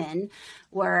most women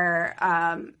were,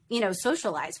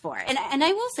 socialized for. And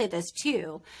I will say this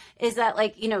too, is that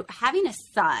like, having a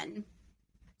son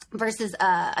versus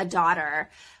a daughter,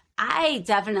 I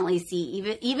definitely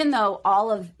see, even though all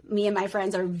of me and my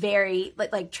friends are very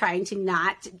like trying to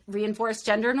not reinforce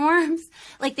gender norms,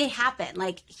 like they happen.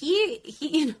 Like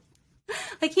he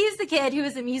like he's the kid who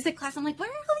was in music class. I'm like, where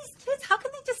are all these kids? How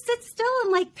can they just sit still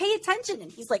and like pay attention?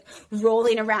 And he's like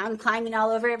rolling around, climbing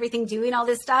all over everything, doing all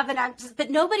this stuff. And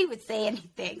but nobody would say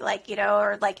anything, like,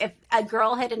 or like if a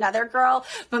girl hit another girl,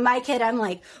 but my kid, I'm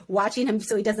like watching him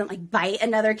so he doesn't like bite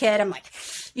another kid. I'm like,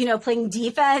 playing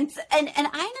defense. And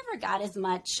I never got as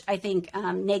much, I think,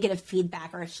 negative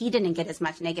feedback, or he didn't get as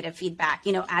much negative feedback,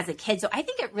 as a kid. So I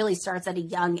think it really starts at a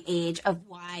young age of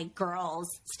why girls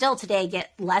still today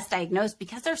get less diagnosed,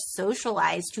 because they're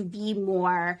socialized to be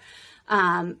more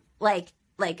have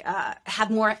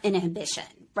more inhibition,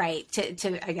 right?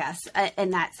 To I guess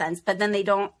in that sense, but then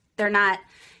they're not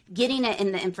getting it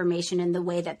in the information in the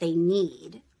way that they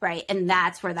need, right? And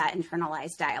that's where that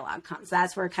internalized dialogue comes.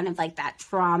 That's where kind of like that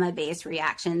trauma-based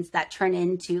reactions that turn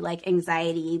into like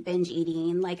anxiety, binge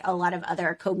eating, like a lot of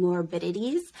other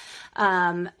comorbidities,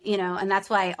 and that's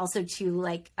why also too,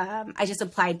 like, I just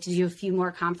applied to do a few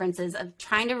more conferences of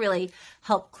trying to really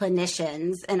help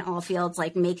clinicians in all fields,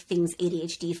 like make things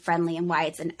ADHD friendly and why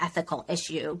it's an ethical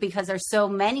issue, because there's so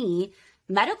many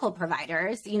medical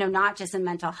providers, not just in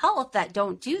mental health, that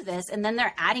don't do this. And then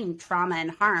they're adding trauma and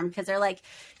harm because they're like,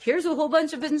 here's a whole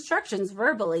bunch of instructions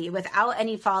verbally without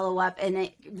any follow-up.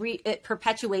 And it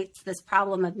perpetuates this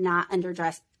problem of not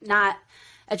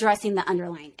addressing the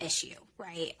underlying issue,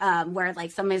 right? Where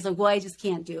like somebody's like, well, I just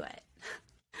can't do it.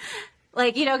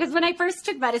 Like, because when I first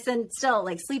took medicine, still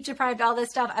like sleep deprived, all this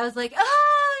stuff, I was like,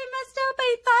 I messed up.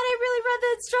 I thought I really read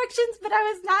the instructions, but I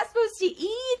was not supposed to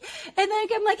eat. And then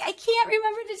I'm like, I can't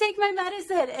remember to take my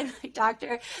medicine. And my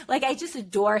doctor, like, I just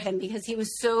adore him because he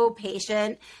was so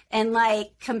patient and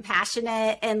like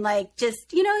compassionate and like,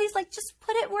 just, he's like, just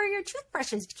put it where your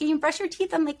toothbrush is. Can you brush your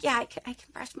teeth? I'm like, yeah, I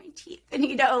can brush my teeth. And,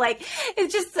 like,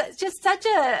 it's just such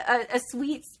a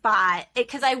sweet spot,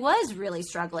 because I was really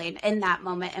struggling in that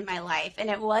moment in my life. And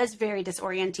it was very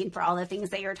disorienting for all the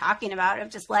things that you're talking about, of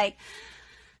just like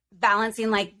balancing,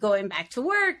 like going back to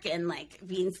work and like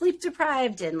being sleep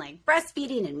deprived and like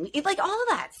breastfeeding and like all of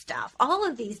that stuff, all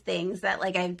of these things that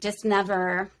like I've just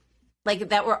never, like,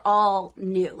 that were all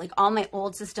new. Like all my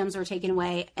old systems were taken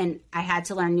away and I had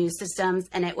to learn new systems,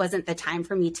 and it wasn't the time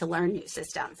for me to learn new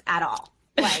systems at all.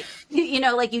 Like,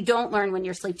 like you don't learn when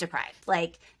you're sleep deprived.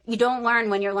 Like you don't learn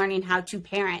when you're learning how to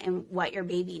parent and what your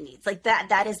baby needs. Like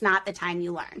that is not the time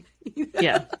you learn.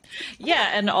 Yeah.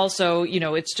 Yeah. And also,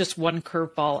 it's just one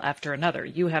curveball after another.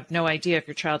 You have no idea if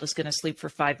your child is going to sleep for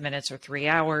 5 minutes or 3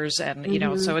 hours. And,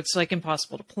 so it's like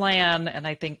impossible to plan. And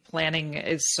I think planning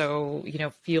is so,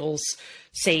 feels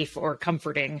safe or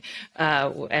comforting.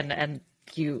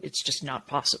 It's just not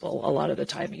possible a lot of the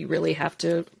time. You really have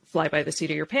to fly by the seat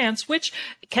of your pants, which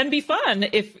can be fun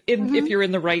if you're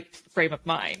in the right frame of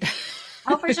mind.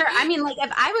 Oh, for sure. I mean, like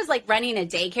if I was like running a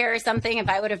daycare or something, if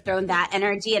I would have thrown that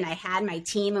energy and I had my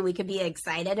team and we could be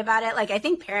excited about it, like I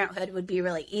think parenthood would be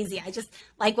really easy. I just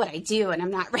like what I do and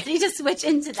I'm not ready to switch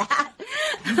into that.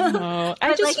 No,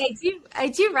 I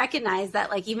do recognize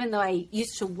that, like, even though I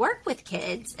used to work with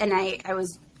kids and I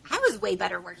was way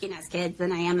better working as kids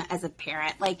than I am as a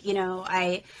parent. Like,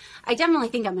 I definitely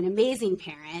think I'm an amazing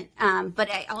parent.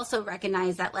 But I also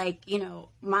recognize that, like,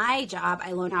 my job,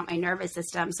 I loan out my nervous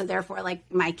system. So therefore, like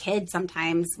my kid,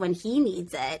 sometimes when he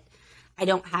needs it, I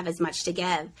don't have as much to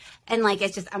give. And like,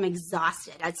 it's just, I'm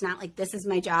exhausted. It's not like this is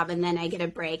my job and then I get a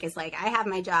break. It's like, I have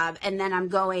my job and then I'm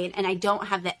going and I don't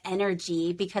have the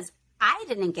energy because I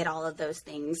didn't get all of those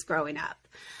things growing up.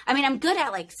 I mean, I'm good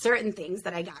at like certain things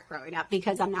that I got growing up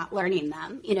because I'm not learning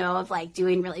them, of like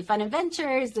doing really fun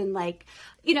adventures and like,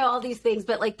 all these things.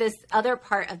 But like this other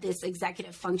part of this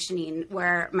executive functioning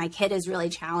where my kid is really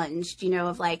challenged,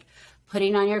 of like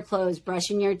putting on your clothes,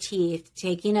 brushing your teeth,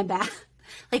 taking a bath.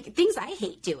 Like things I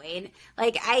hate doing.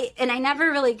 Like I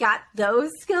never really got those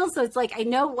skills. So it's like, I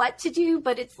know what to do,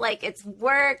 but it's like, it's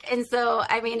work. And so,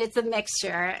 I mean, it's a mixture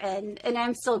and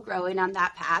I'm still growing on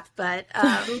that path, but,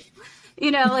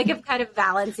 like I'm kind of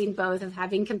balancing both of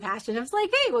having compassion. It's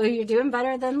like, hey, well, you're doing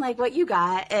better than like what you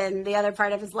got. And the other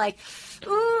part of it is like,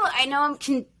 ooh, I know I'm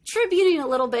contributing a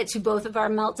little bit to both of our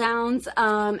meltdowns,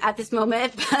 at this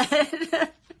moment,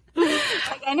 but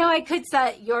like, I know I could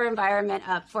set your environment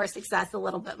up for success a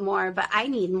little bit more, but I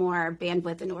need more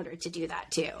bandwidth in order to do that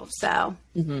too. So,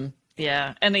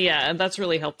 Yeah. And that's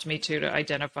really helped me too,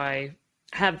 to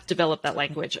have developed that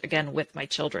language again with my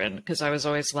children. Cause I was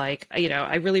always like,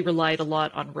 I really relied a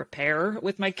lot on repair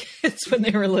with my kids when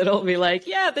they were little. Be like,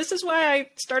 yeah, this is why I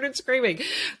started screaming.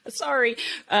 Sorry.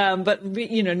 But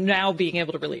now being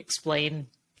able to really explain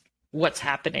what's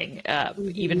happening,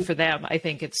 even for them, I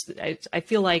think I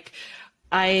feel like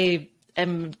I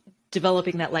am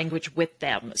developing that language with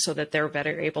them so that they're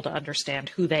better able to understand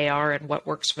who they are and what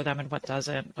works for them and what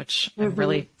doesn't, which I'm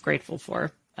really grateful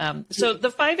for. So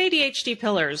the 5 ADHD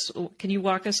pillars, can you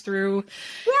walk us through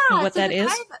what that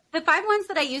is? The 5 ones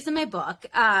that I use in my book,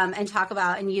 and talk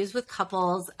about and use with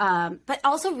couples, but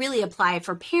also really apply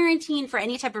for parenting, for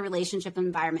any type of relationship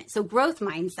environment. So growth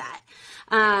mindset.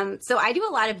 So I do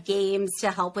a lot of games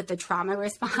to help with the trauma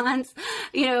response,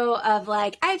 of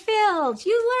like, I failed,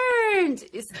 you learned.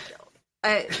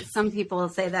 Some people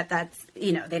say that that's,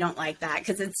 they don't like that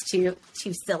because it's too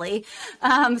silly.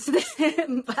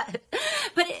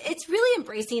 But it's really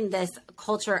embracing this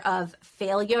culture of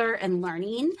failure and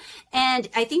learning. And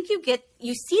I think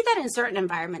you see that in certain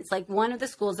environments. Like one of the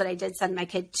schools that I did send my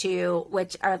kid to,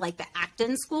 which are like the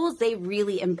Acton schools, they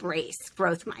really embrace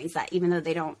growth mindset, even though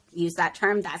they don't use that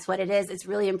term. That's what it is. It's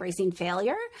really embracing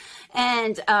failure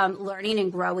and learning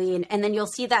and growing. And then you'll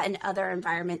see that in other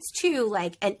environments too,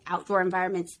 like in outdoor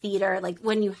environments, theater, like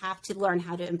when you have to learn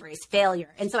how to embrace failure.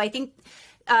 And so I think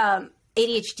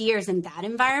ADHDers in that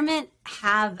environment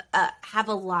have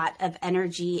a lot of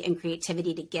energy and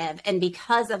creativity to give. And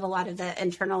because of a lot of the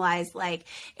internalized like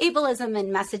ableism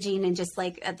and messaging and just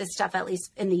like the stuff, at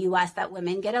least in the US, that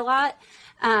women get a lot,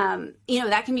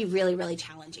 that can be really, really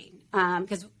challenging.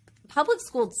 Because public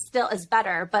school still is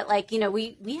better, but like,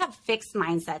 we have fixed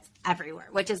mindsets everywhere,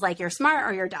 which is like, you're smart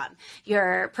or you're dumb,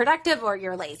 you're productive or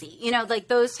you're lazy, like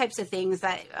those types of things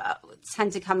that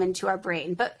tend to come into our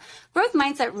brain. But growth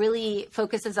mindset really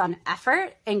focuses on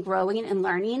effort and growing and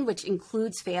learning, which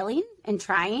includes failing and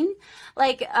trying,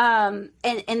 like, and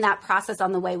in that process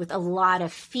on the way with a lot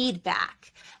of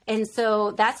feedback. And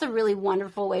so that's a really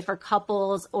wonderful way for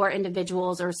couples or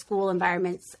individuals or school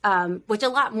environments, which a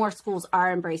lot more schools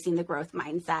are embracing the growth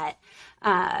mindset,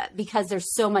 because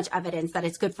there's so much evidence that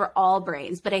it's good for all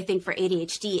brains. But I think for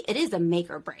ADHD, it is a make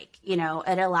or break. It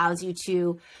allows you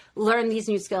to learn these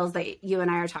new skills that you and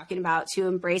I are talking about, to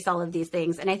embrace all of these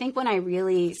things. And I think when I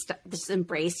really just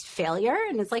embraced failure,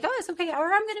 and it's like, oh, it's okay,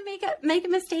 or I'm going to make a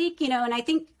mistake, and I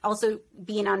think also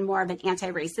being on more of an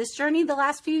anti-racist journey the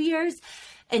last few years,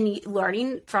 and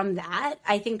learning from that,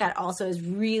 I think that also has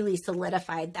really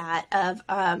solidified that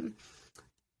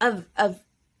of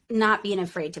not being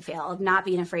afraid to fail, of not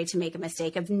being afraid to make a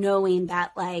mistake, of knowing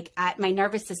that like my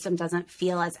nervous system doesn't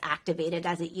feel as activated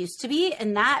as it used to be.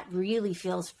 And that really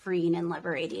feels freeing and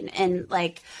liberating and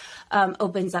like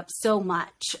opens up so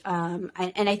much. And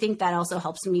I think that also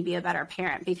helps me be a better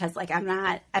parent because like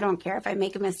I don't care if I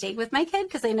make a mistake with my kid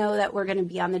because I know that we're going to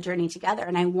be on the journey together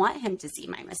and I want him to see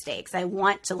my mistakes. I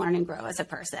want to learn and grow as a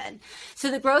person. So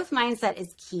the growth mindset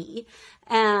is key.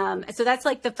 So that's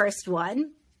like the first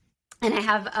one. And I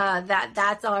have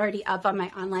that's already up on my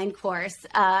online course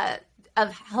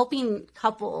of helping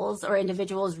couples or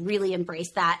individuals really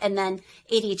embrace that. And then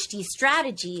ADHD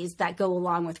strategies that go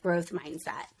along with growth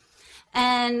mindset.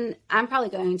 And I'm probably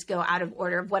going to go out of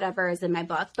order of whatever is in my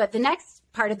book. But the next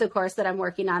part of the course that I'm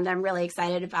working on that I'm really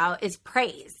excited about is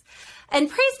praise. And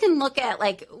praise can look at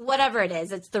like whatever it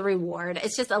is. It's the reward.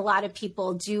 It's just a lot of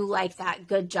people do like that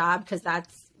good job because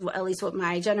that's at least what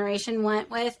my generation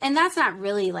went with. And that's not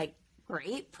really like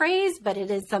great praise, but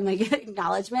it is some like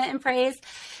acknowledgement and praise.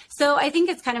 So I think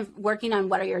it's kind of working on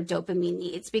what are your dopamine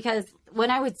needs, because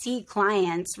when I would see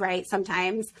clients, right,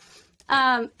 sometimes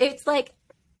it's like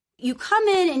you come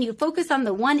in and you focus on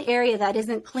the one area that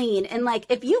isn't clean. And like,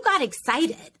 if you got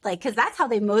excited, like, cause that's how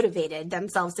they motivated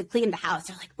themselves to clean the house.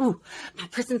 They're like, ooh, my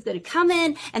person's going to come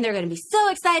in and they're going to be so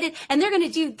excited and they're going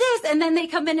to do this. And then they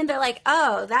come in and they're like,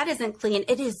 oh, that isn't clean.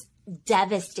 It is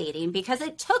devastating because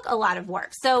it took a lot of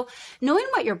work. So knowing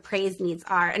what your praise needs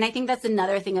are, and I think that's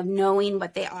another thing of knowing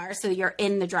what they are so you're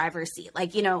in the driver's seat.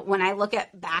 Like, you know, when I look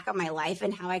back on my life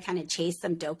and how I kind of chased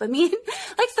some dopamine,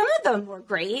 like some of them were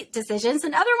great decisions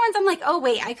and other ones I'm like, oh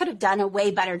wait, I could have done a way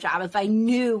better job if I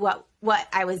knew what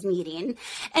I was needing.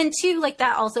 And two, like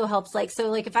that also helps. Like, so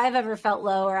like if I've ever felt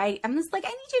low or I'm just like, I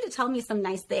need you to tell me some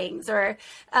nice things or,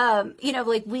 you know,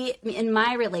 like in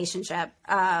my relationship,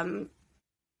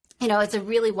 you know, it's a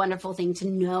really wonderful thing to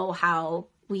know how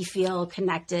we feel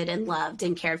connected and loved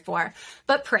and cared for,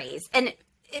 but praise. And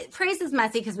praise is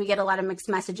messy because we get a lot of mixed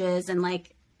messages and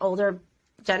like older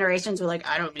generations are like,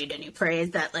 I don't need any praise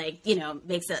that like, you know,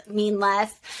 makes it mean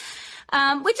less.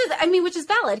 Which is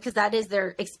valid because that is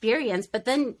their experience, but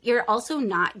then you're also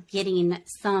not getting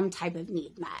some type of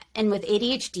need met. And with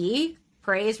ADHD,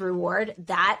 praise, reward,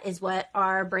 that is what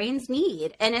our brains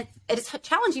need. And it's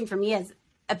challenging for me as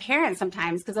a parent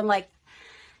sometimes because I'm like,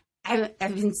 I've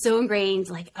been so ingrained,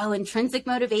 like, oh, intrinsic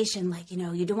motivation, like, you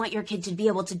know, you don't want your kid to be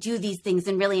able to do these things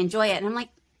and really enjoy it. And I'm like,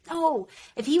 no,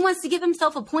 if he wants to give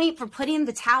himself a point for putting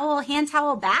the hand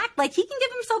towel back, like he can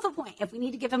give himself a point. If we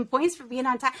need to give him points for being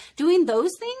on time, doing those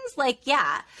things, like,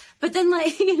 yeah. But then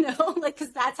like, you know, like,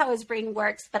 cause that's how his brain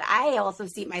works. But I also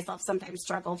see myself sometimes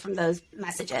struggle from those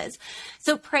messages.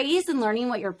 So praise and learning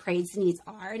what your praise needs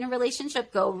are in a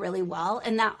relationship go really well.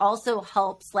 And that also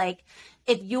helps, like,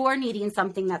 if you're needing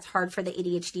something that's hard for the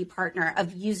ADHD partner,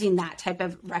 of using that type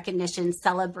of recognition,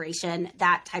 celebration,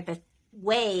 that type of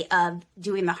way of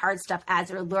doing the hard stuff as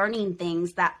they're learning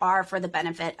things that are for the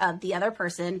benefit of the other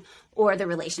person or the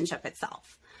relationship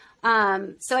itself.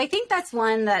 So I think that's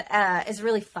one that is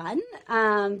really fun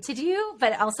to do,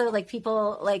 but also like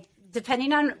people, like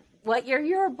depending on what year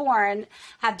you were born,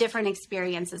 have different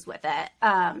experiences with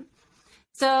it.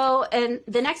 So, and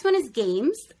the next one is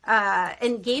games,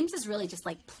 and games is really just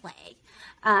like play.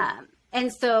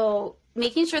 And so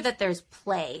making sure that there's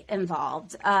play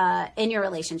involved in your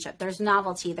relationship. There's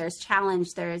novelty, there's challenge,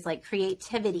 there's like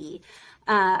creativity.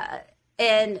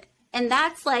 And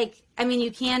that's like, I mean,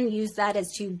 you can use that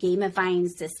as to gamifying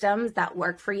systems that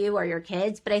work for you or your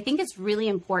kids, but I think it's really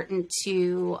important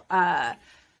to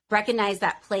recognize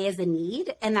that play is a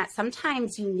need and that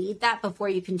sometimes you need that before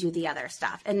you can do the other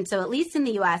stuff. And so at least in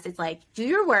the US, it's like, do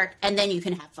your work and then you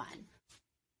can have fun.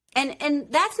 And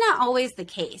that's not always the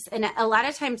case. And a lot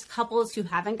of times couples who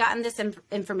haven't gotten this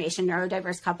information,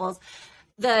 neurodiverse couples,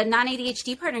 the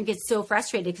non-ADHD partner gets so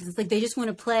frustrated because it's like they just want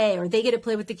to play or they get to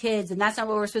play with the kids and that's not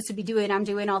what we're supposed to be doing. I'm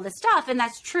doing all this stuff. And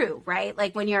that's true, right?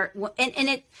 Like when you're, and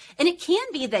it can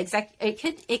be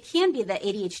it can be the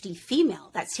ADHD female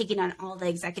that's taking on all the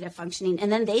executive functioning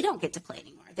and then they don't get to play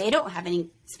anymore. They don't have any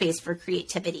space for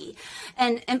creativity.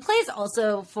 And play is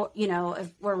also for, you know, if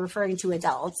we're referring to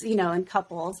adults, you know, and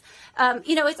couples,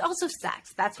 you know, it's also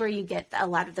sex. That's where you get a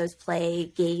lot of those play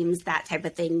games, that type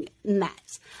of thing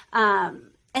met.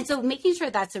 And so making sure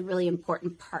that's a really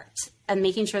important part and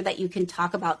making sure that you can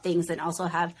talk about things and also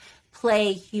have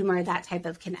play, humor, that type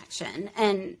of connection.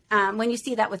 And when you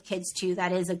see that with kids too,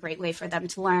 that is a great way for them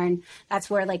to learn. That's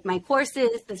where like my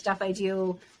courses, the stuff I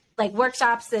do, like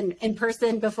workshops and in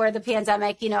person before the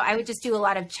pandemic, you know, I would just do a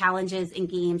lot of challenges and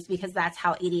games because that's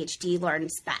how ADHD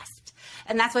learns best.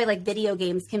 And that's why like video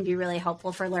games can be really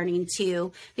helpful for learning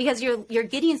too, because you're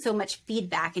getting so much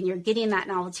feedback and you're getting that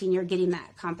novelty and you're getting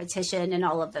that competition and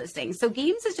all of those things. So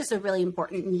games is just a really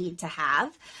important need to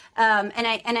have. And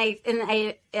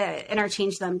I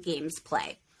interchange them games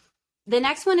play. The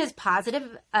next one is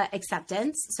positive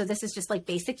acceptance. So this is just like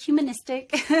basic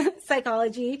humanistic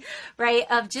psychology, right?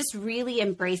 Of just really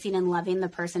embracing and loving the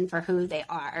person for who they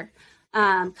are.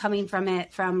 Coming from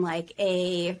it from like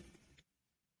a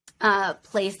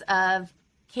place of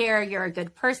care, you're a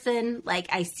good person, like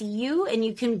I see you, and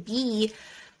you can be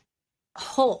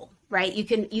whole, right? You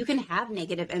can have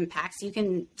negative impacts. You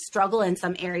can struggle in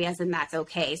some areas, and that's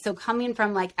okay. So coming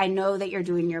from like, I know that you're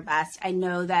doing your best. I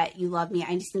know that you love me.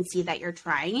 I just can see that you're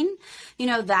trying, you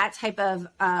know, that type of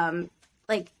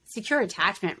like secure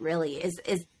attachment really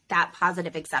is that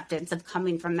positive acceptance of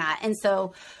coming from that. And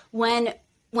so when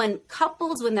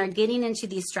couples, when they're getting into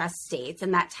these stress states,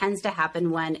 and that tends to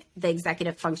happen when the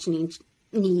executive functioning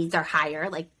needs are higher,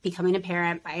 like becoming a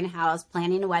parent, buying a house,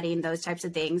 planning a wedding, those types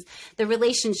of things, the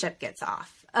relationship gets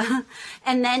off.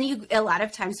 And then a lot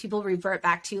of times people revert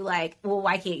back to like, well,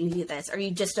 why can't you do this? Or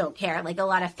you just don't care. Like a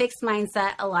lot of fixed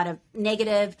mindset, a lot of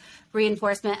negative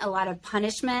reinforcement, a lot of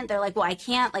punishment. They're like, well, I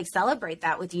can't like celebrate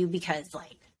that with you because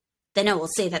like, then I will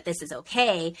say that this is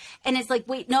okay. And it's like,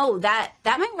 wait, no, that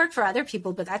might work for other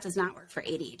people, but that does not work for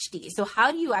ADHD. So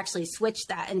how do you actually switch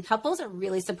that? And couples are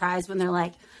really surprised when they're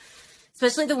like,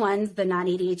 especially the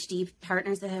non-ADHD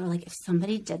partners that are like, if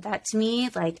somebody did that to me,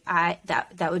 like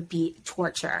that would be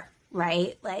torture,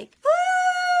 right? Like,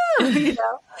 woo, you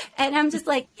know? And I'm just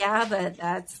like, yeah, but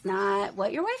that's not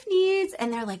what your wife needs.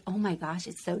 And they're like, oh my gosh,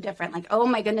 it's so different. Like, oh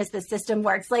my goodness, the system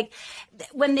works. Like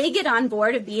when they get on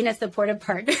board of being a supportive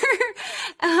partner,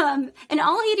 and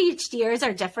all ADHDers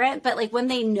are different, but like when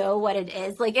they know what it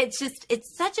is, like,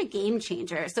 it's such a game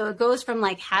changer. So it goes from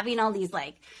like having all these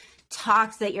like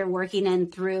talks that you're working in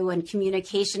through and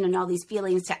communication and all these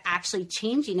feelings to actually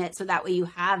changing it. So that way you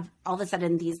have all of a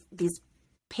sudden these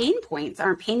pain points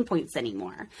aren't pain points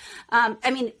anymore.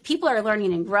 I mean, people are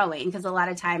learning and growing because a lot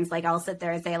of times like I'll sit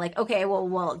there and say like, okay,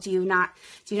 well, do you not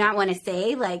want to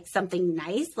say like something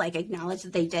nice, like acknowledge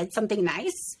that they did something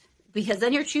nice? Because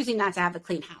then you're choosing not to have a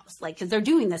clean house, like, because they're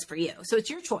doing this for you. So it's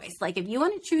your choice. Like if you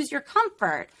want to choose your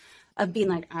comfort of being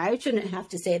like, I shouldn't have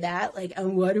to say that. Like, oh,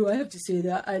 why do I have to say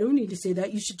that? I don't need to say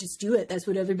that. You should just do it. That's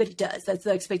what everybody does. That's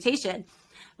the expectation.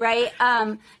 Right.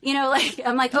 You know, like,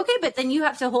 I'm like, okay, but then you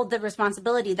have to hold the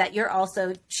responsibility that you're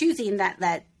also choosing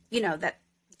that, you know, that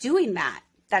doing that,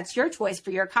 that's your choice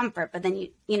for your comfort. But then,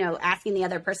 you know, asking the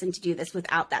other person to do this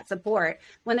without that support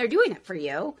when they're doing it for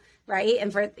you. Right.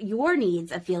 And for your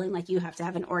needs of feeling like you have to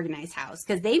have an organized house,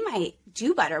 because they might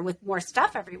do better with more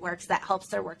stuff everywhere because that helps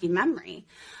their working memory.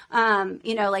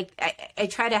 You know, like I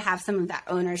try to have some of that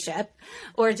ownership,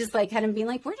 or just like kind of being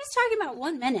like, we're just talking about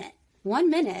 1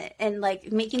 minute and like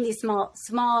making these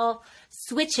small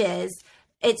switches.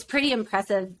 It's pretty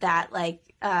impressive that like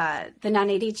the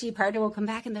non-ADHD partner will come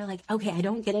back and they're like, okay, I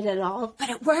don't get it at all, but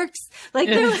it works. Like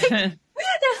they're like,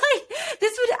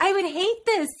 I would hate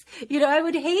this. You know, I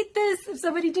would hate this if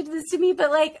somebody did this to me, but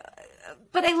I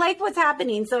like what's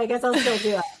happening. So I guess I'll still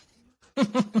do it.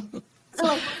 So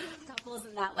like couples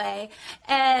in that way.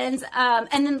 And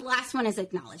then the last one is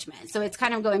acknowledgement. So it's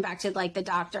kind of going back to like the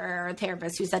doctor or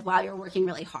therapist who said, wow, you're working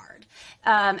really hard.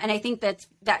 And I think that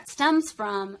stems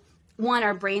from, one,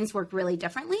 our brains work really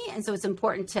differently. And so it's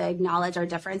important to acknowledge our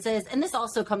differences. And this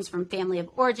also comes from family of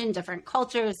origin, different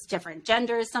cultures, different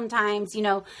genders sometimes. You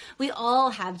know, we all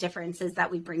have differences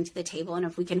that we bring to the table. And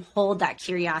if we can hold that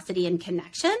curiosity and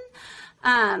connection,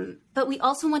 but we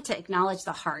also want to acknowledge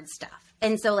the hard stuff.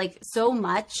 And so like so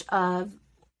much of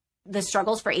the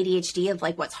struggles for ADHD of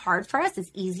like what's hard for us is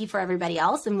easy for everybody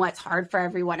else, and what's hard for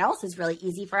everyone else is really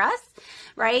easy for us,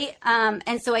 right?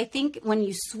 And so I think when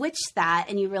you switch that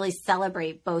and you really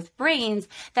celebrate both brains,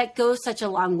 that goes such a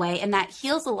long way, and that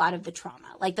heals a lot of the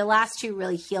trauma. Like the last two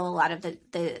really heal a lot of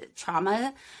the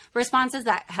trauma responses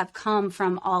that have come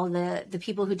from all the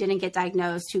people who didn't get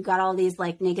diagnosed, who got all these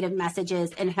like negative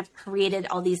messages and have created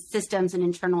all these systems and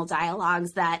internal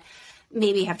dialogues that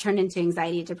maybe have turned into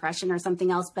anxiety, depression, or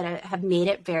something else, but have made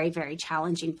it very, very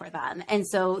challenging for them. And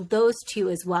so those two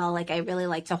as well, like I really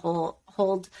like to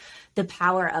hold the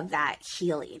power of that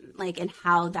healing, like, and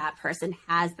how that person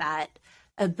has that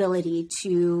ability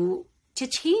to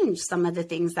change some of the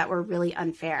things that were really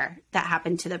unfair that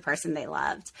happened to the person they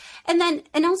loved. And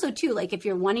also too, like if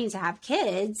you're wanting to have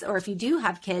kids, or if you do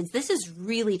have kids, this is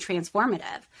really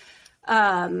transformative,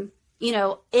 you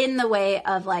know, in the way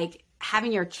of like,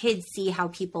 having your kids see how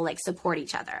people like support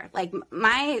each other. Like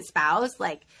my spouse,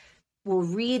 like We'll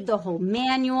read the whole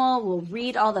manual. We'll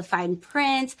read all the fine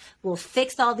print. We'll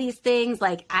fix all these things.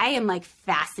 Like, I am like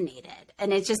fascinated.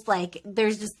 And it's just like,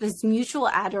 there's just this mutual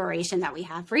adoration that we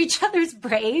have for each other's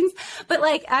brains. But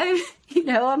like, I'm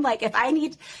like, if I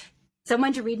need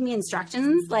someone to read me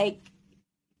instructions, like,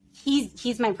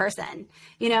 he's my person.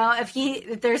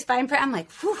 If there's fine print, I'm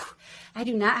like, whew, I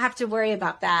do not have to worry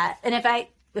about that. And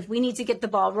if we need to get the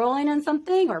ball rolling on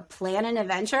something or plan an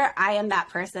adventure, I am that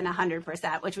person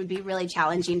 100%, which would be really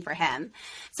challenging for him.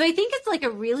 So I think it's like a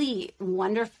really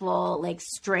wonderful, like,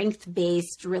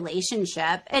 strength-based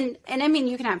relationship. And I mean,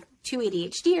 you can have two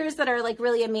ADHDers that are like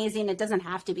really amazing. It doesn't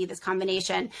have to be this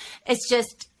combination. It's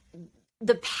just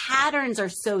the patterns are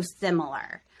so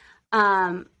similar,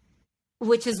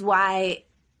 which is why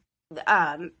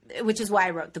I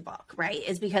wrote the book, right?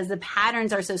 Is because the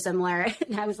patterns are so similar.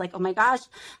 And I was like, oh my gosh,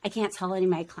 I can't tell any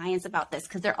of my clients about this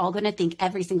because they're all going to think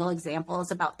every single example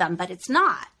is about them, but it's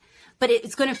not. But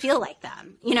it's going to feel like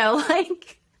them,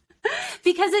 like,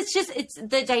 because it's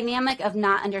the dynamic of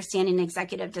not understanding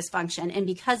executive dysfunction. And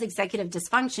because executive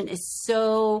dysfunction is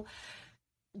so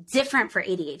different for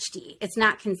ADHD, it's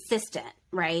not consistent,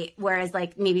 right? Whereas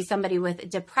like maybe somebody with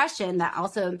depression that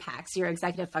also impacts your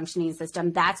executive functioning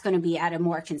system, that's going to be at a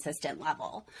more consistent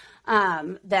level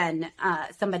than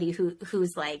somebody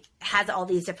who's like has all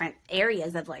these different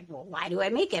areas of like, well, why do I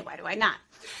make it? Why do I not?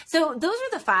 So those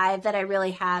are the 5 that I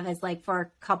really have as like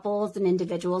for couples and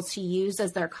individuals to use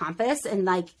as their compass and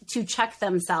like to check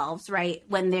themselves, right?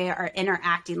 When they are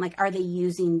interacting, like, are they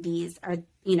using these,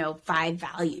 5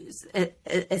 values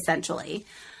essentially?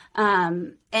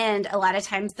 And a lot of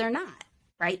times they're not,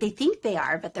 right? They think they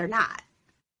are, but they're not.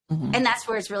 Mm-hmm. And that's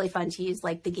where it's really fun to use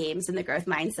like the games and the growth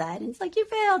mindset. And it's like, you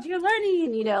failed, you're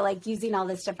learning, like using all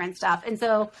this different stuff. And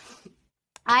so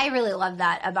I really love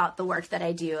that about the work that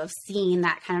I do of seeing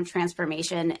that kind of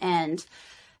transformation. And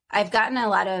I've gotten a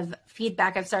lot of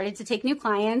feedback. I've started to take new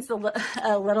clients a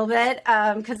little bit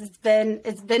because it's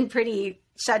been pretty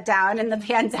shut down in the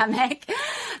pandemic.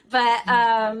 But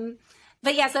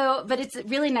yeah, but it's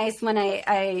really nice when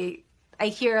I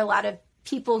hear a lot of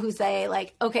people who say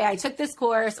like, okay, I took this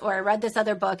course or I read this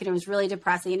other book and it was really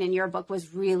depressing. And your book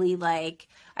was really like,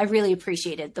 I really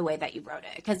appreciated the way that you wrote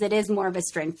it because it is more of a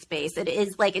strength base. It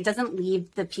is like, it doesn't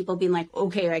leave the people being like,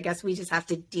 okay, I guess we just have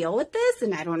to deal with this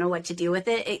and I don't know what to do with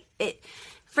it. It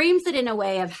frames it in a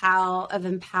way of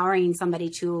empowering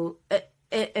somebody to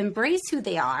embrace who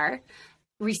they are,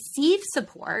 receive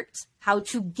support, how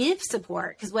to give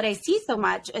support. Because what I see so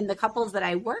much in the couples that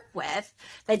I work with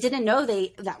that didn't know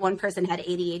that one person had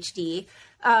ADHD,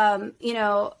 and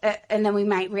then we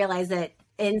might realize it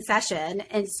in session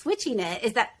and switching it,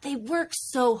 is that they work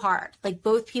so hard. Like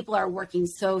both people are working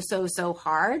so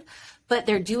hard, but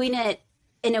they're doing it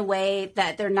in a way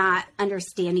that they're not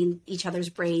understanding each other's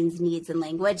brains, needs, and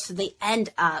language. So they end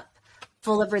up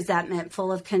full of resentment,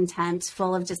 full of contempt,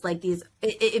 full of just like these,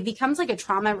 it becomes like a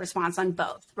trauma response on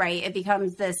both, right? It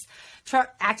becomes this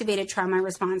activated trauma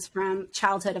response from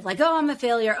childhood of like, oh, I'm a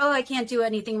failure. Oh, I can't do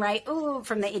anything right. Oh,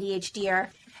 from the ADHDer.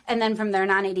 And then from their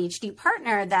non-ADHD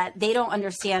partner that they don't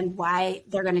understand why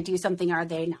they're going to do something. Are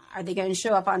they not? Are they going to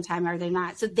show up on time? Are they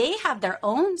not? So they have their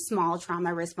own small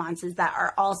trauma responses that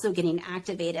are also getting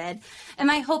activated. And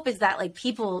my hope is that like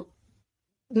people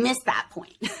miss that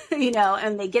point,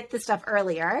 and they get the stuff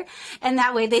earlier. And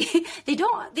that way they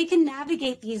can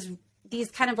navigate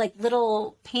these kind of like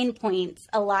little pain points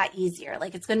a lot easier.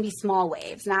 Like it's going to be small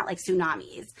waves, not like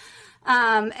tsunamis.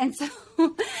 And so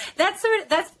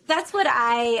that's what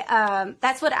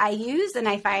I use. And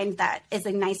I find that is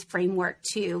a nice framework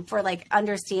too, for like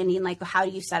understanding, like, how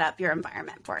do you set up your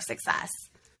environment for success?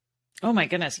 Oh my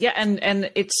goodness. Yeah. And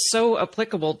it's so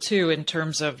applicable too, in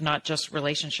terms of not just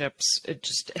relationships,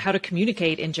 just how to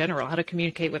communicate in general, how to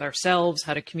communicate with ourselves,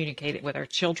 how to communicate with our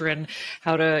children,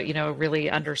 how to, really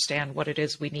understand what it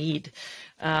is we need.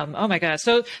 Oh my gosh.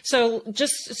 So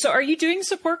are you doing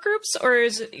support groups, or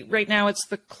is it, right now it's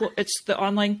the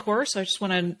online course? I just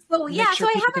want to make sure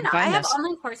I have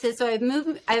online courses. So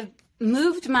I've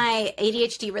moved my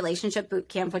ADHD Relationship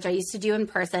Bootcamp, which I used to do in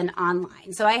person,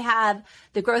 online. So I have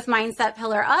the growth mindset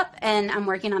pillar up, and I'm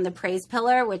working on the praise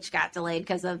pillar, which got delayed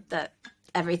because of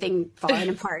everything falling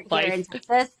apart here in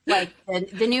Texas, like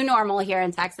the new normal here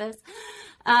in Texas.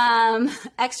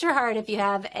 Extra hard if you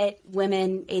have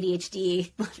women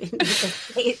ADHD living in the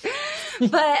state.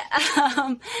 But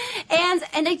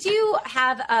and I do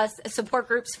have support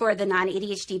groups for the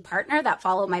non-ADHD partner that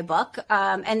follow my book.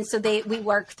 And so we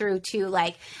work through to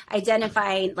like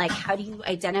identifying, like, how do you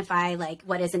identify like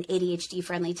what is an ADHD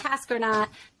friendly task or not?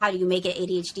 How do you make it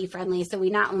ADHD friendly? So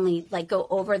we not only like go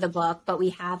over the book, but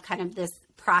we have kind of this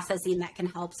processing that can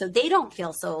help so they don't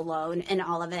feel so alone in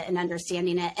all of it and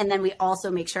understanding it. And then we also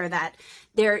make sure that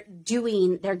they're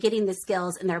getting the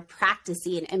skills and they're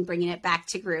practicing and bringing it back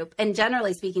to group. And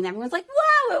generally speaking, everyone's like,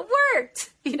 wow, it worked,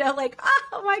 like,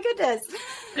 oh my goodness.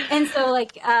 And so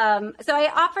so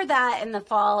I offer that in the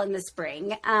fall and the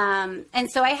spring.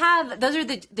 And so those are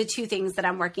the two things that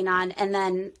I'm working on. And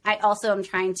then I also am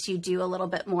trying to do a little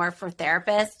bit more for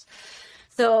therapists.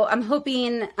 So I'm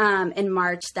hoping in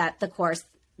March that the course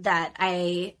that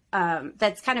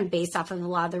that's kind of based off of a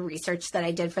lot of the research that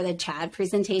I did for the CHAD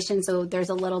presentation. So there's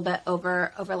a little bit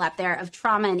overlap there of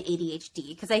trauma and ADHD,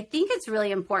 because I think it's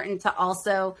really important to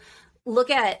also look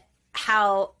at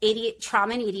how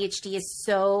trauma and ADHD is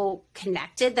so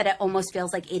connected that it almost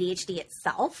feels like ADHD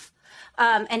itself.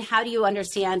 And how do you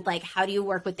understand, how do you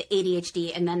work with the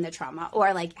ADHD and then the trauma, or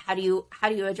how do you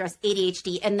address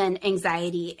ADHD and then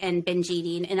anxiety and binge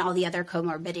eating and all the other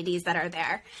comorbidities that are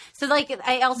there? So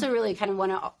I also really kind of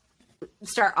want to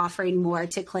start offering more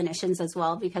to clinicians as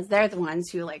well, because they're the ones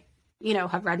who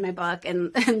have read my book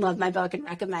and love my book and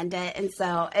recommend it. And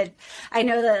so I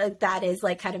know that is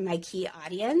kind of my key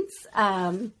audience.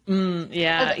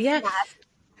 Yeah.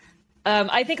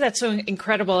 I think that's so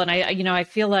incredible. And I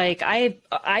feel like I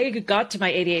got to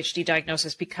my ADHD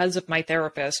diagnosis because of my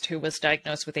therapist, who was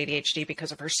diagnosed with ADHD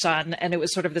because of her son. And it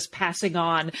was sort of this passing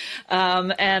on.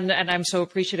 And I'm so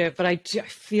appreciative, but I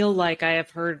feel like I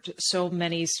have heard so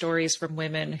many stories from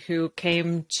women who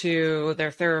came to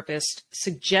their therapist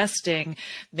suggesting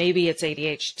maybe it's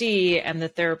ADHD, and the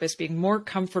therapist being more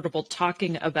comfortable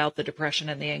talking about the depression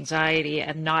and the anxiety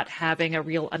and not having a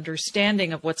real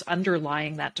understanding of what's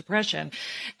underlying that depression.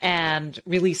 And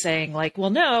really saying well,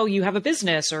 no, you have a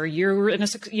business, or you're in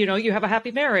you have a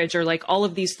happy marriage, or all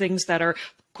of these things that are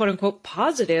quote unquote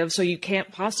positive. So you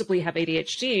can't possibly have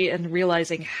ADHD, and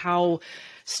realizing how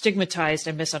stigmatized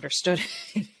and misunderstood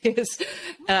it is,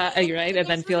 right? And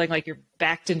then feeling like you're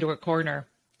backed into a corner.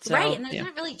 So, right. And there's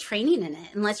not really training in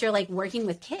it unless you're working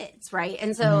with kids. Right.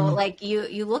 And so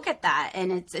you look at that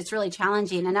and it's really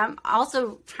challenging. And I'm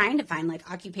also trying to find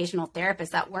occupational therapists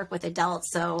that work with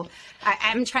adults. So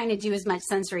I'm trying to do as much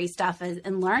sensory stuff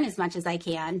and learn as much as I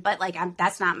can. But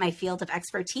that's not my field of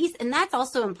expertise. And that's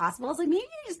also impossible. It's maybe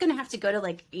you're just going to have to go to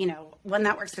one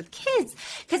that works with kids.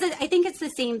 Because I think it's the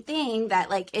same thing that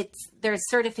there's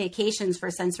certifications for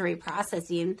sensory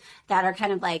processing that are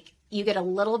kind of you get a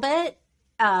little bit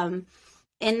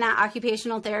in that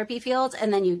occupational therapy field,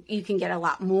 and then you can get a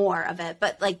lot more of it.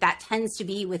 But that tends to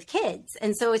be with kids.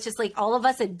 And so it's just all of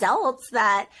us adults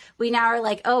that we now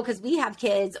are oh, because we have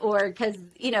kids, or because,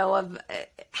 of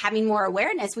having more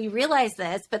awareness, we realize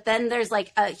this, but then there's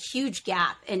a huge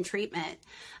gap in treatment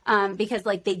because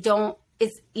they don't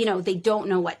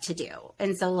know what to do.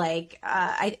 And so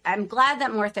I'm glad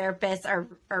that more therapists are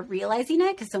realizing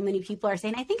it, because so many people are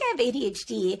saying, I think I have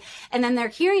ADHD. And then they're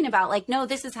hearing about no,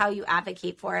 this is how you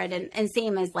advocate for it. And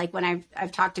same as when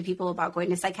I've talked to people about going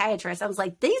to psychiatrists, I was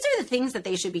these are the things that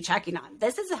they should be checking on.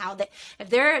 This is how if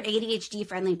they're an ADHD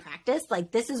friendly practice,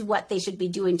 this is what they should be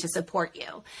doing to support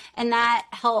you. And that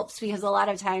helps, because a lot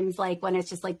of times, when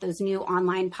it's just those new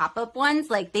online pop-up ones,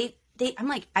 I'm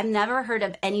I've never heard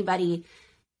of anybody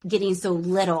getting so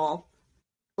little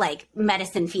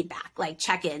medicine feedback,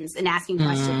 check-ins and asking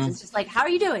questions. It's just how are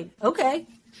you doing? Okay,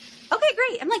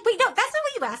 great. I'm wait, no, that's not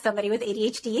what you ask somebody with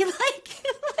ADHD. No,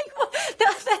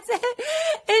 that's it.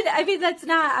 And I mean,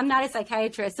 I'm not a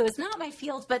psychiatrist, so it's not my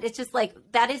field, but it's just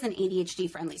that isn't ADHD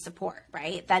friendly support,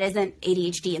 right? That isn't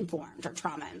ADHD informed or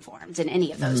trauma informed in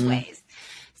any of those ways.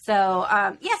 So, so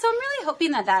I'm really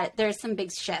hoping that there's some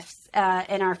big shifts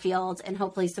in our field, and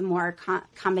hopefully some more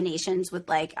combinations with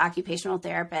occupational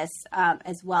therapists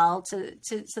as well, so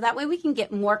that way we can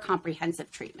get more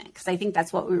comprehensive treatment, because I think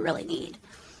that's what we really need.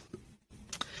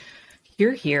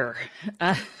 You're here.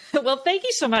 Well, thank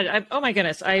you so much. Oh my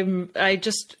goodness.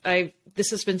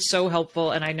 This has been so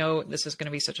helpful. And I know this is going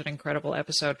to be such an incredible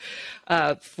episode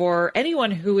for anyone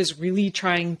who is really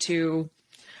trying to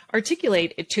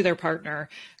articulate it to their partner,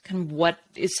 kind of what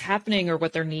is happening or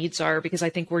what their needs are, because I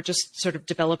think we're just sort of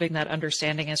developing that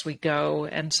understanding as we go.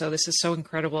 And so this is so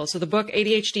incredible. So the book,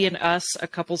 ADHD and Us, A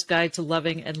Couple's Guide to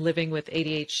Loving and Living with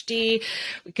ADHD,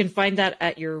 we can find that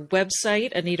at your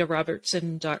website,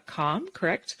 anitarobertson.com,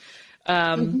 correct?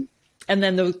 And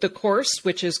then the course,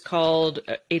 which is called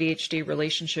ADHD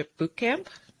Relationship Bootcamp.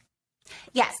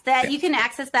 Yes, you can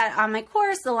access that on my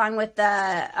course, along with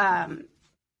the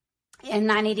and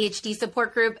non-ADHD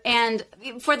support group. And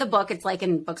for the book, it's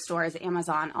in bookstores,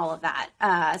 Amazon, all of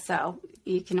that. So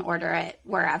you can order it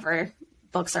wherever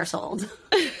books are sold.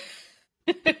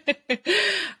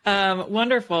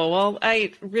 Wonderful. Well,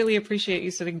 I really appreciate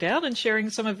you sitting down and sharing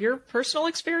some of your personal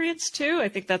experience too. I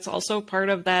think that's also part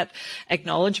of that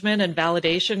acknowledgement and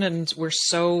validation. And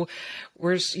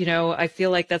I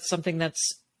feel like that's something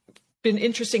that's been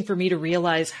interesting for me to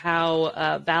realize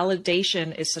how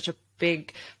validation is such a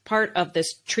big part of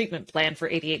this treatment plan for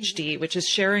ADHD, which is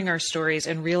sharing our stories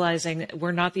and realizing that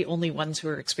we're not the only ones who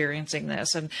are experiencing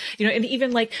this. And, and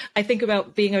even like, I think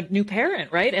about being a new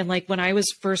parent, right? And like when I was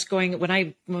first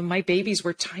when my babies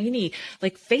were tiny,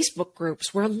 like Facebook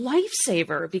groups were a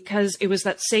lifesaver because it was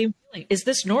that same feeling. Is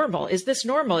this normal? Is this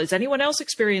normal? Is anyone else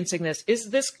experiencing this?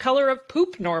 Is this color of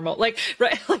poop normal? Like,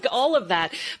 right. Like all of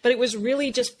that. But it was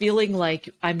really just feeling like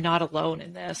I'm not alone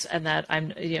in this and that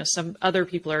some other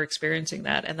people are experiencing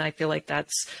that. And I feel like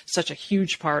that's such a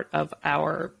huge part of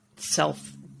our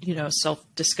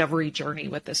self-discovery journey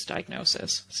with this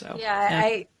diagnosis. So yeah.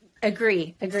 I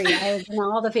agree. I was in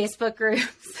all the Facebook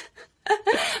groups.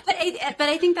 but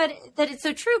I think that it's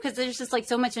so true because there's just like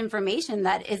so much information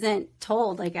that isn't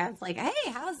told. Like I was like,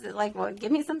 hey, how's it like? Well,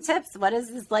 give me some tips. What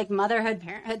is this like motherhood,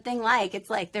 parenthood thing like? It's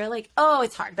like they're like, oh,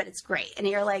 it's hard, but it's great. And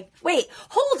you're like, wait,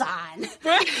 hold on.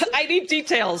 I need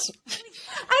details.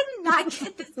 I did not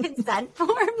get this consent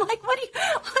form. Like, what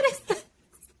is this?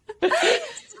 So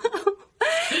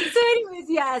anyways,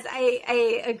 yes,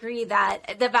 I agree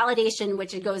that the validation,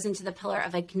 which it goes into the pillar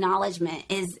of acknowledgement,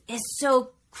 is so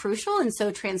crucial and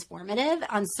so transformative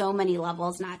on so many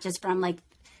levels, not just from like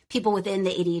people within the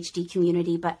ADHD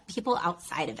community, but people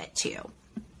outside of it too.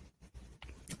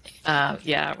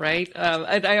 Yeah, right.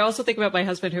 And I also think about my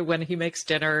husband who, when he makes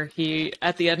dinner,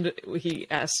 at the end,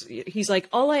 he's like,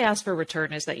 all I ask for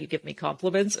return is that you give me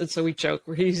compliments. And so we joke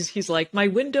where he's like, my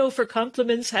window for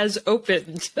compliments has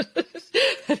opened.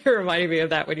 It reminded me of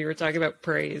that when you were talking about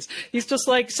praise. He's just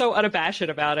like so unabashed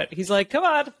about it. He's like, come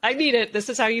on, I need it. This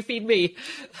is how you feed me.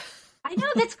 I know,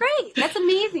 that's great. That's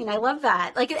amazing. I love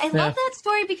that. Like, I love that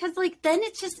story because like, then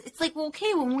it's like, well,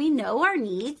 okay, when we know our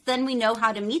needs, then we know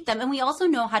how to meet them. And we also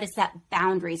know how to set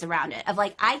boundaries around it of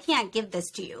like, I can't give this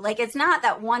to you. Like, it's not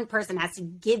that one person has to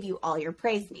give you all your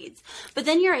praise needs, but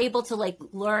then you're able to like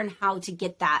learn how to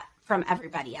get that from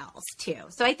everybody else too.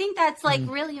 So I think that's like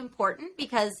really important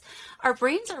because our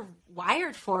brains are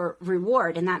wired for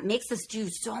reward, and that makes us do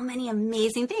so many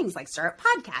amazing things like start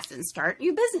podcasts and start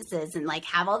new businesses and like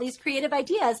have all these creative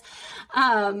ideas.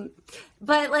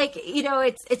 But like,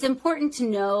 it's important to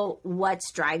know what's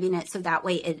driving it. So that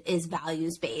way it is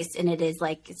values based and it is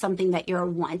like something that you're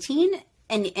wanting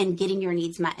and getting your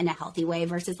needs met in a healthy way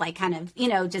versus like kind of,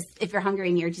 just if you're hungry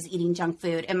and you're just eating junk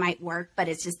food, it might work, but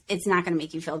it's not going to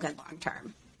make you feel good long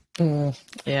term.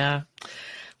 Yeah.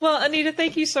 Well, Anita,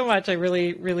 thank you so much. I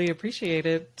really, really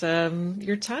appreciated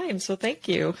your time. So thank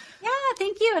you. Yeah,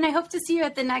 thank you. And I hope to see you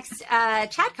at the next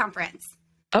CHAD conference.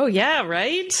 Oh, yeah,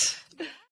 right.